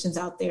clinicians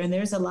out there, and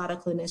there's a lot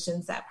of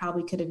clinicians that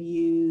probably could have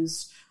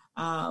used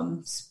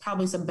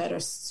probably some better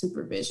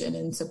supervision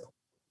and support.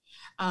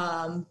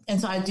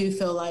 And so I do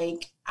feel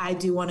like I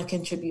do want to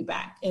contribute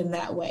back in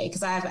that way,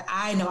 because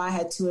I know I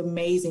had 2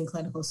 amazing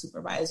clinical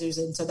supervisors.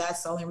 And so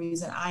that's the only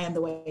reason I am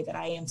the way that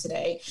I am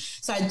today.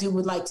 So I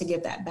would like to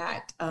give that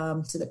back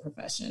to the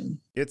profession.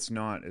 It's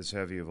not as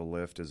heavy of a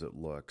lift as it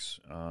looks.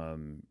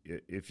 And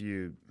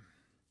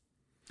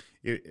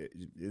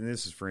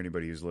this is for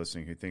anybody who's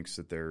listening who thinks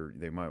that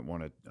they might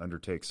want to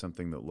undertake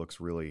something that looks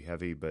really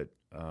heavy, but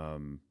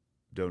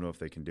don't know if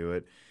they can do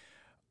it.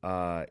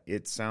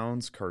 It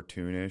sounds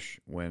cartoonish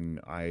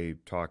when I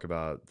talk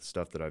about the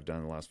stuff that I've done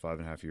in the last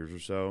 5.5 years or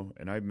so.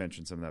 And I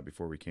mentioned some of that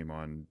before we came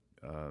on,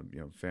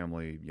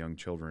 family, young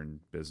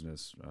children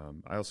business.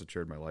 I also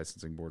chaired my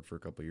licensing board for a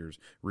couple of years,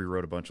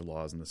 rewrote a bunch of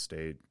laws in the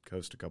state,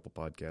 coached a couple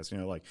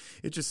podcasts,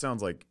 it just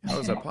sounds like, how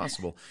is that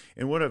possible?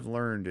 And what I've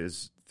learned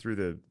is through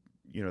the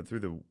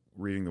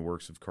reading the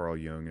works of Carl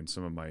Jung and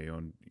some of my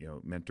own,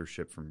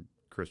 mentorship from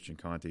Christian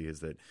Conte,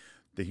 is that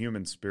the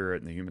human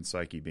spirit and the human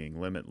psyche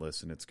being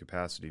limitless in its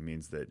capacity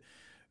means that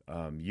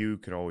you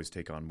could always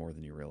take on more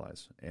than you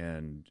realize.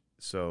 And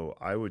so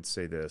I would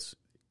say this: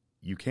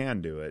 you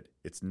can do it.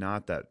 It's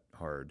not that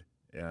hard.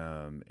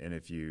 And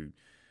if you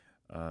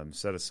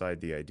set aside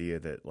the idea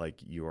that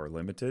like you are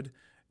limited,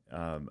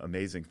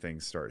 amazing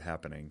things start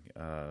happening,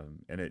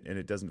 and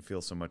it doesn't feel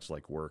so much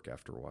like work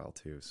after a while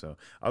too. So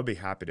I'll be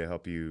happy to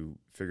help you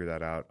figure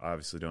that out. I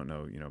obviously don't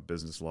know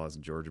business laws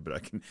in Georgia,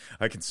 but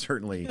I can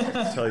certainly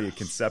tell you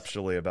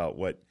conceptually about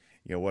what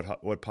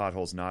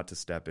potholes not to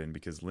step in,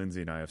 because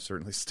Lindsay and I have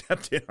certainly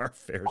stepped in our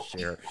fair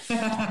share.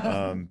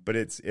 But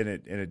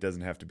it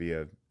doesn't have to be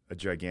a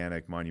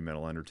gigantic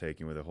monumental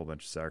undertaking with a whole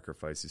bunch of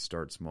sacrifice. You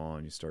start small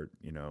and you start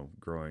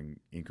growing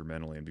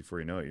incrementally, and before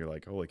you know it, you're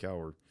like, holy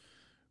cow,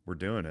 we're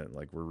doing it.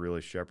 Like, we're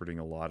really shepherding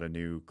a lot of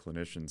new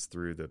clinicians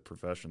through the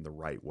profession the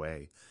right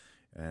way.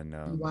 And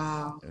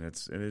wow. And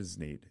it is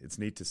neat. It's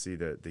neat to see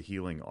the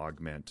healing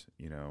augment,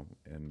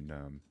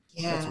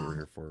 that's what we're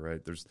here for, right?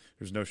 There's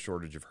no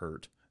shortage of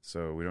hurt.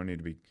 So we don't need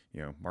to be,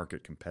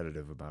 market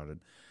competitive about it.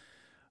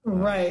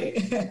 Right.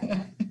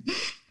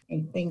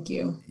 Thank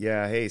you.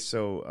 Yeah. Hey,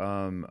 so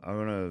I'm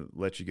going to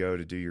let you go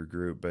to do your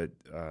group, but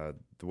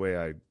the way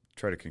I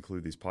try to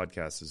conclude these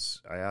podcasts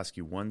is I ask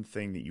you one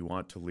thing that you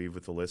want to leave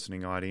with the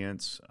listening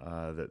audience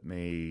that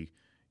may,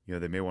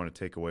 they may want to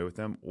take away with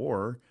them,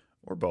 or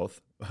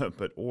both,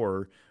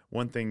 or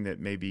one thing that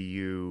maybe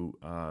you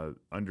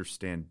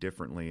understand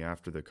differently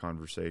after the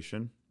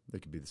conversation. They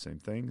could be the same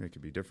thing, they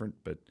could be different,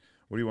 but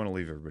what do you want to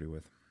leave everybody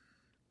with?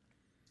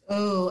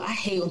 Oh, I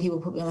hate when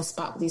people put me on the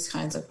spot with these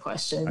kinds of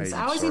questions.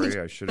 I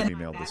should have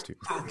emailed this to you.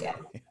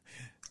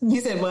 You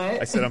said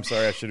what? I said, I'm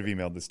sorry, I should have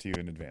emailed this to you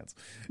in advance.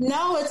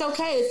 No, it's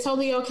okay. It's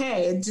totally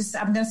okay.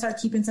 I'm going to start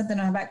keeping something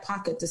in my back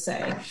pocket to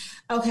say.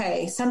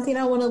 Okay, something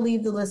I want to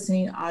leave the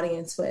listening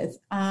audience with.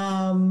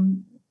 I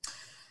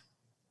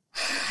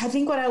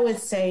think what I would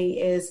say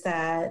is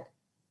that,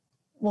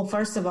 well,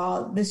 first of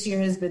all, this year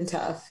has been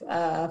tough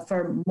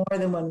for more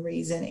than one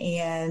reason.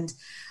 And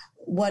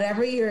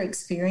whatever you're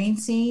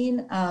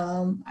experiencing,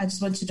 I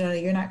just want you to know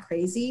you're not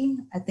crazy.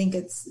 I think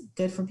it's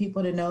good for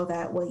people to know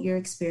that what you're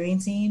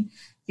experiencing,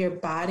 your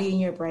body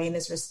and your brain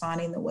is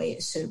responding the way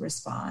it should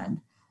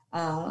respond.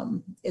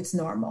 It's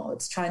normal.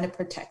 It's trying to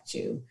protect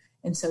you.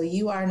 And so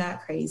you are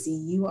not crazy.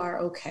 You are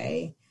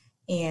okay.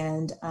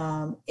 And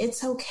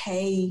it's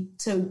okay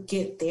to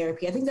get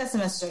therapy. I think that's the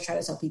message I try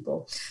to tell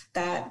people,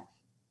 that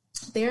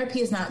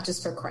therapy is not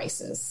just for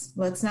crisis.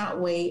 Let's not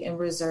wait and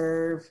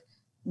reserve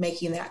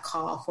making that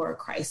call for a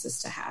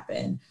crisis to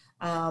happen.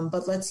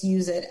 But let's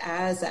use it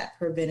as that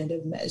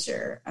preventative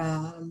measure.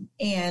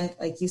 And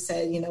like you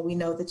said, we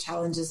know the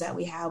challenges that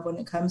we have when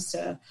it comes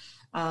to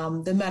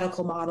the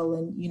medical model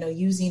and,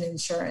 using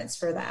insurance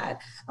for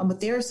that. But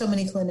there are so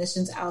many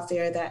clinicians out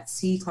there that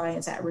see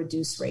clients at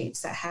reduced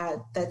rates,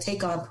 that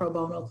take on pro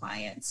bono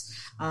clients,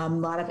 a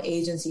lot of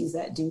agencies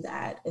that do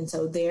that. And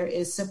so there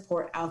is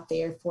support out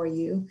there for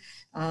you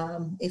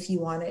if you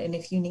want it and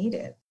if you need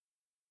it.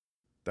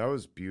 That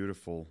was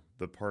beautiful.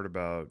 The part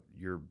about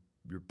your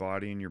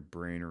body and your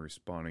brain are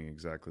responding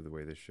exactly the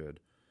way they should.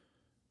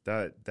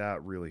 That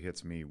really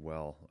hits me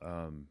well.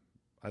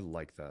 I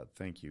like that.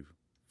 Thank you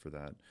for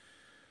that.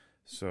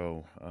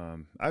 So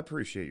I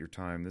appreciate your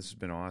time. This has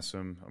been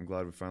awesome. I'm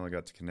glad we finally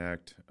got to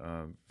connect.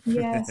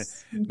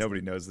 Yes.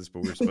 Nobody knows this,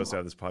 but we were supposed to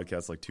have this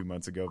podcast like 2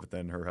 months ago, but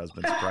then her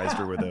husband surprised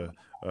her with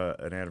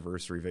an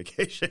anniversary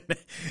vacation.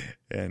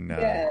 And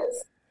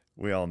yes.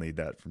 We all need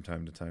that from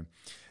time to time.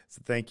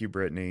 So thank you,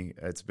 Brittany.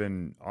 It's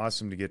been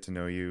awesome to get to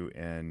know you,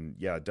 and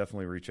yeah,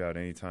 definitely reach out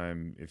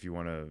anytime if you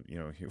want to.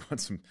 You want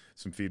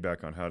some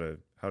feedback on how to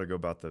go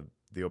about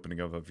the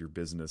opening up of your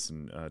business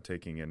and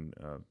taking in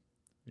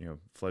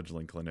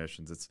fledgling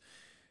clinicians. It's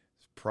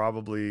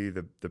probably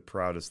the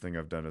proudest thing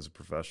I've done as a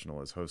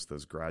professional is host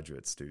those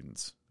graduate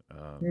students.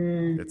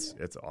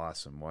 It's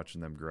awesome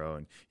watching them grow,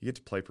 and you get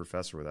to play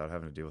professor without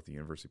having to deal with the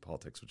university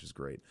politics, which is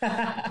great.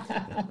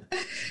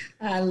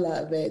 I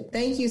love it.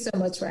 Thank you so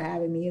much for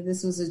having me.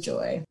 This was a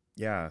joy.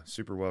 Yeah,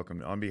 super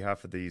welcome. On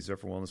behalf of the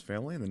Zephyr Wellness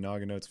family and the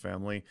Noggin Notes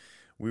family,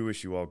 we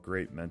wish you all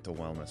great mental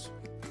wellness.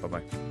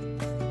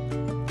 Bye-bye.